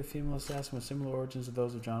character, a female assassin with similar origins to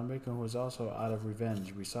those of John Wick, who was also out of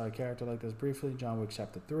revenge. We saw a character like this briefly in John Wick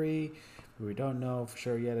Chapter 3, but we don't know for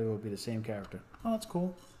sure yet it will be the same character. Oh, that's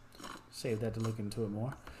cool. Save that to look into it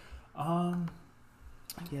more.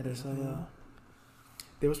 Yeah, there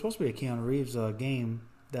was supposed to be a Keanu Reeves game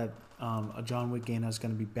that a John Wick game that's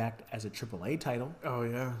going to be backed as a AAA title. Oh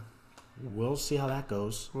yeah. We'll see how that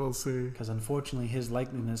goes. We'll see. Because unfortunately, his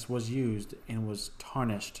likeness was used and was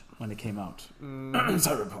tarnished when it came out.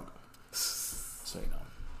 Cyberpunk. So you know.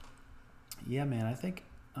 Yeah, man. I think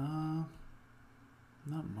not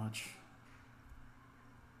much.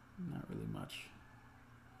 Not really much.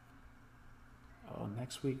 Oh,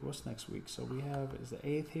 next week. What's next week? So we have is the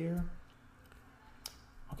 8th here.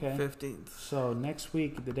 Okay. 15th. So next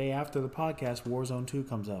week, the day after the podcast, Warzone 2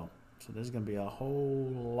 comes out. So there's going to be a whole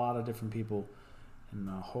lot of different people and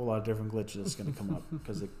a whole lot of different glitches that's going to come up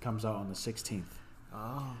because it comes out on the 16th.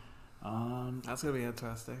 Oh. That's going to be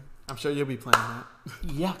interesting. I'm sure you'll be playing that.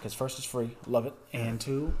 Yeah, because first it's free. Love it. And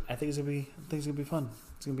two, I think it's going to be fun.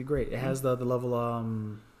 It's going to be great. It has the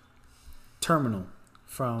level terminal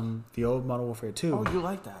from the old Modern Warfare 2. Oh, you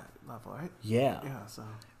like that level, right? Yeah. Yeah, so.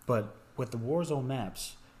 But with the Warzone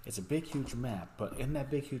maps, it's a big, huge map. But in that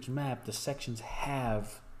big, huge map, the sections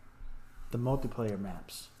have the multiplayer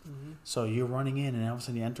maps. Mm-hmm. So you're running in and all of a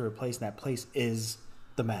sudden you enter a place and that place is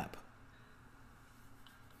the map.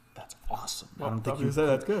 That's awesome. Well, I don't think you said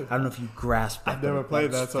that's good. I don't know if you grasp that. I've never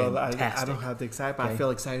played that, so I don't have the excitement, but okay. I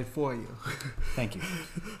feel excited for you. Thank you.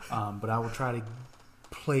 But I will try to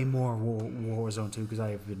play more Warzone 2 because I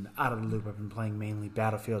have been out of the loop. I've been playing mainly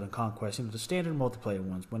Battlefield and Conquest, the standard multiplayer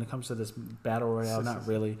ones. When it comes to this Battle Royale, not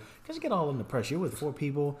really. Because you get all under pressure. You're with 4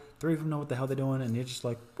 people, 3 of them know what the hell they're doing, and you're just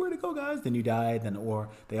like, where'd it go, guys? Then you die, or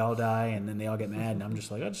they all die, and then they all get mad, and I'm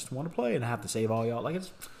just like, I just want to play, and I have to save all y'all. Like,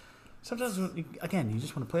 it's... Sometimes, again, you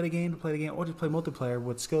just want to play the game, or just play multiplayer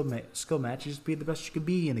with skill match. You just be the best you can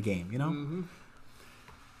be in the game, you know? Mm-hmm.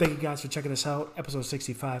 Thank you guys for checking us out. Episode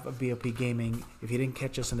 65 of B.o.P Gaming. If you didn't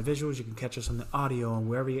catch us on the visuals, you can catch us on the audio and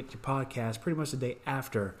wherever you get your podcast pretty much the day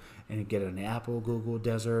after. And you get it on the Apple, Google,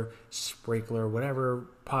 Desert, Sprinkler, whatever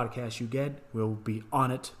podcast you get, we'll be on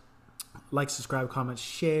it. Like, subscribe, comment,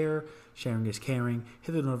 share. Sharing is caring.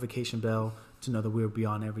 Hit the notification bell to know that we'll be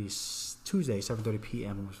on every Tuesday, 7:30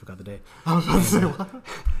 p.m. Almost forgot the day. I was about to say what?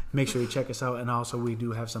 Make sure you check us out. And also, we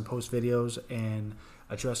do have some post videos and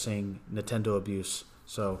addressing Nintendo abuse.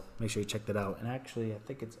 So make sure you check that out. And actually, I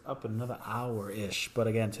think it's up another hour-ish. But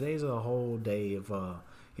again, today's a whole day of,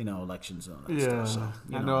 elections and all that stuff.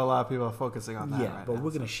 So, I know a lot of people are focusing on that right but now, we're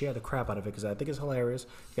going to share the crap out of it because I think it's hilarious.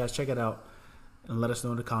 You guys check it out and let us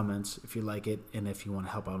know in the comments if you like it and if you want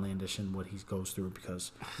to help out Landish and what he goes through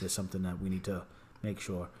because it's something that we need to make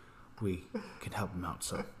sure we can help him out.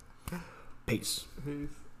 So, peace. Peace.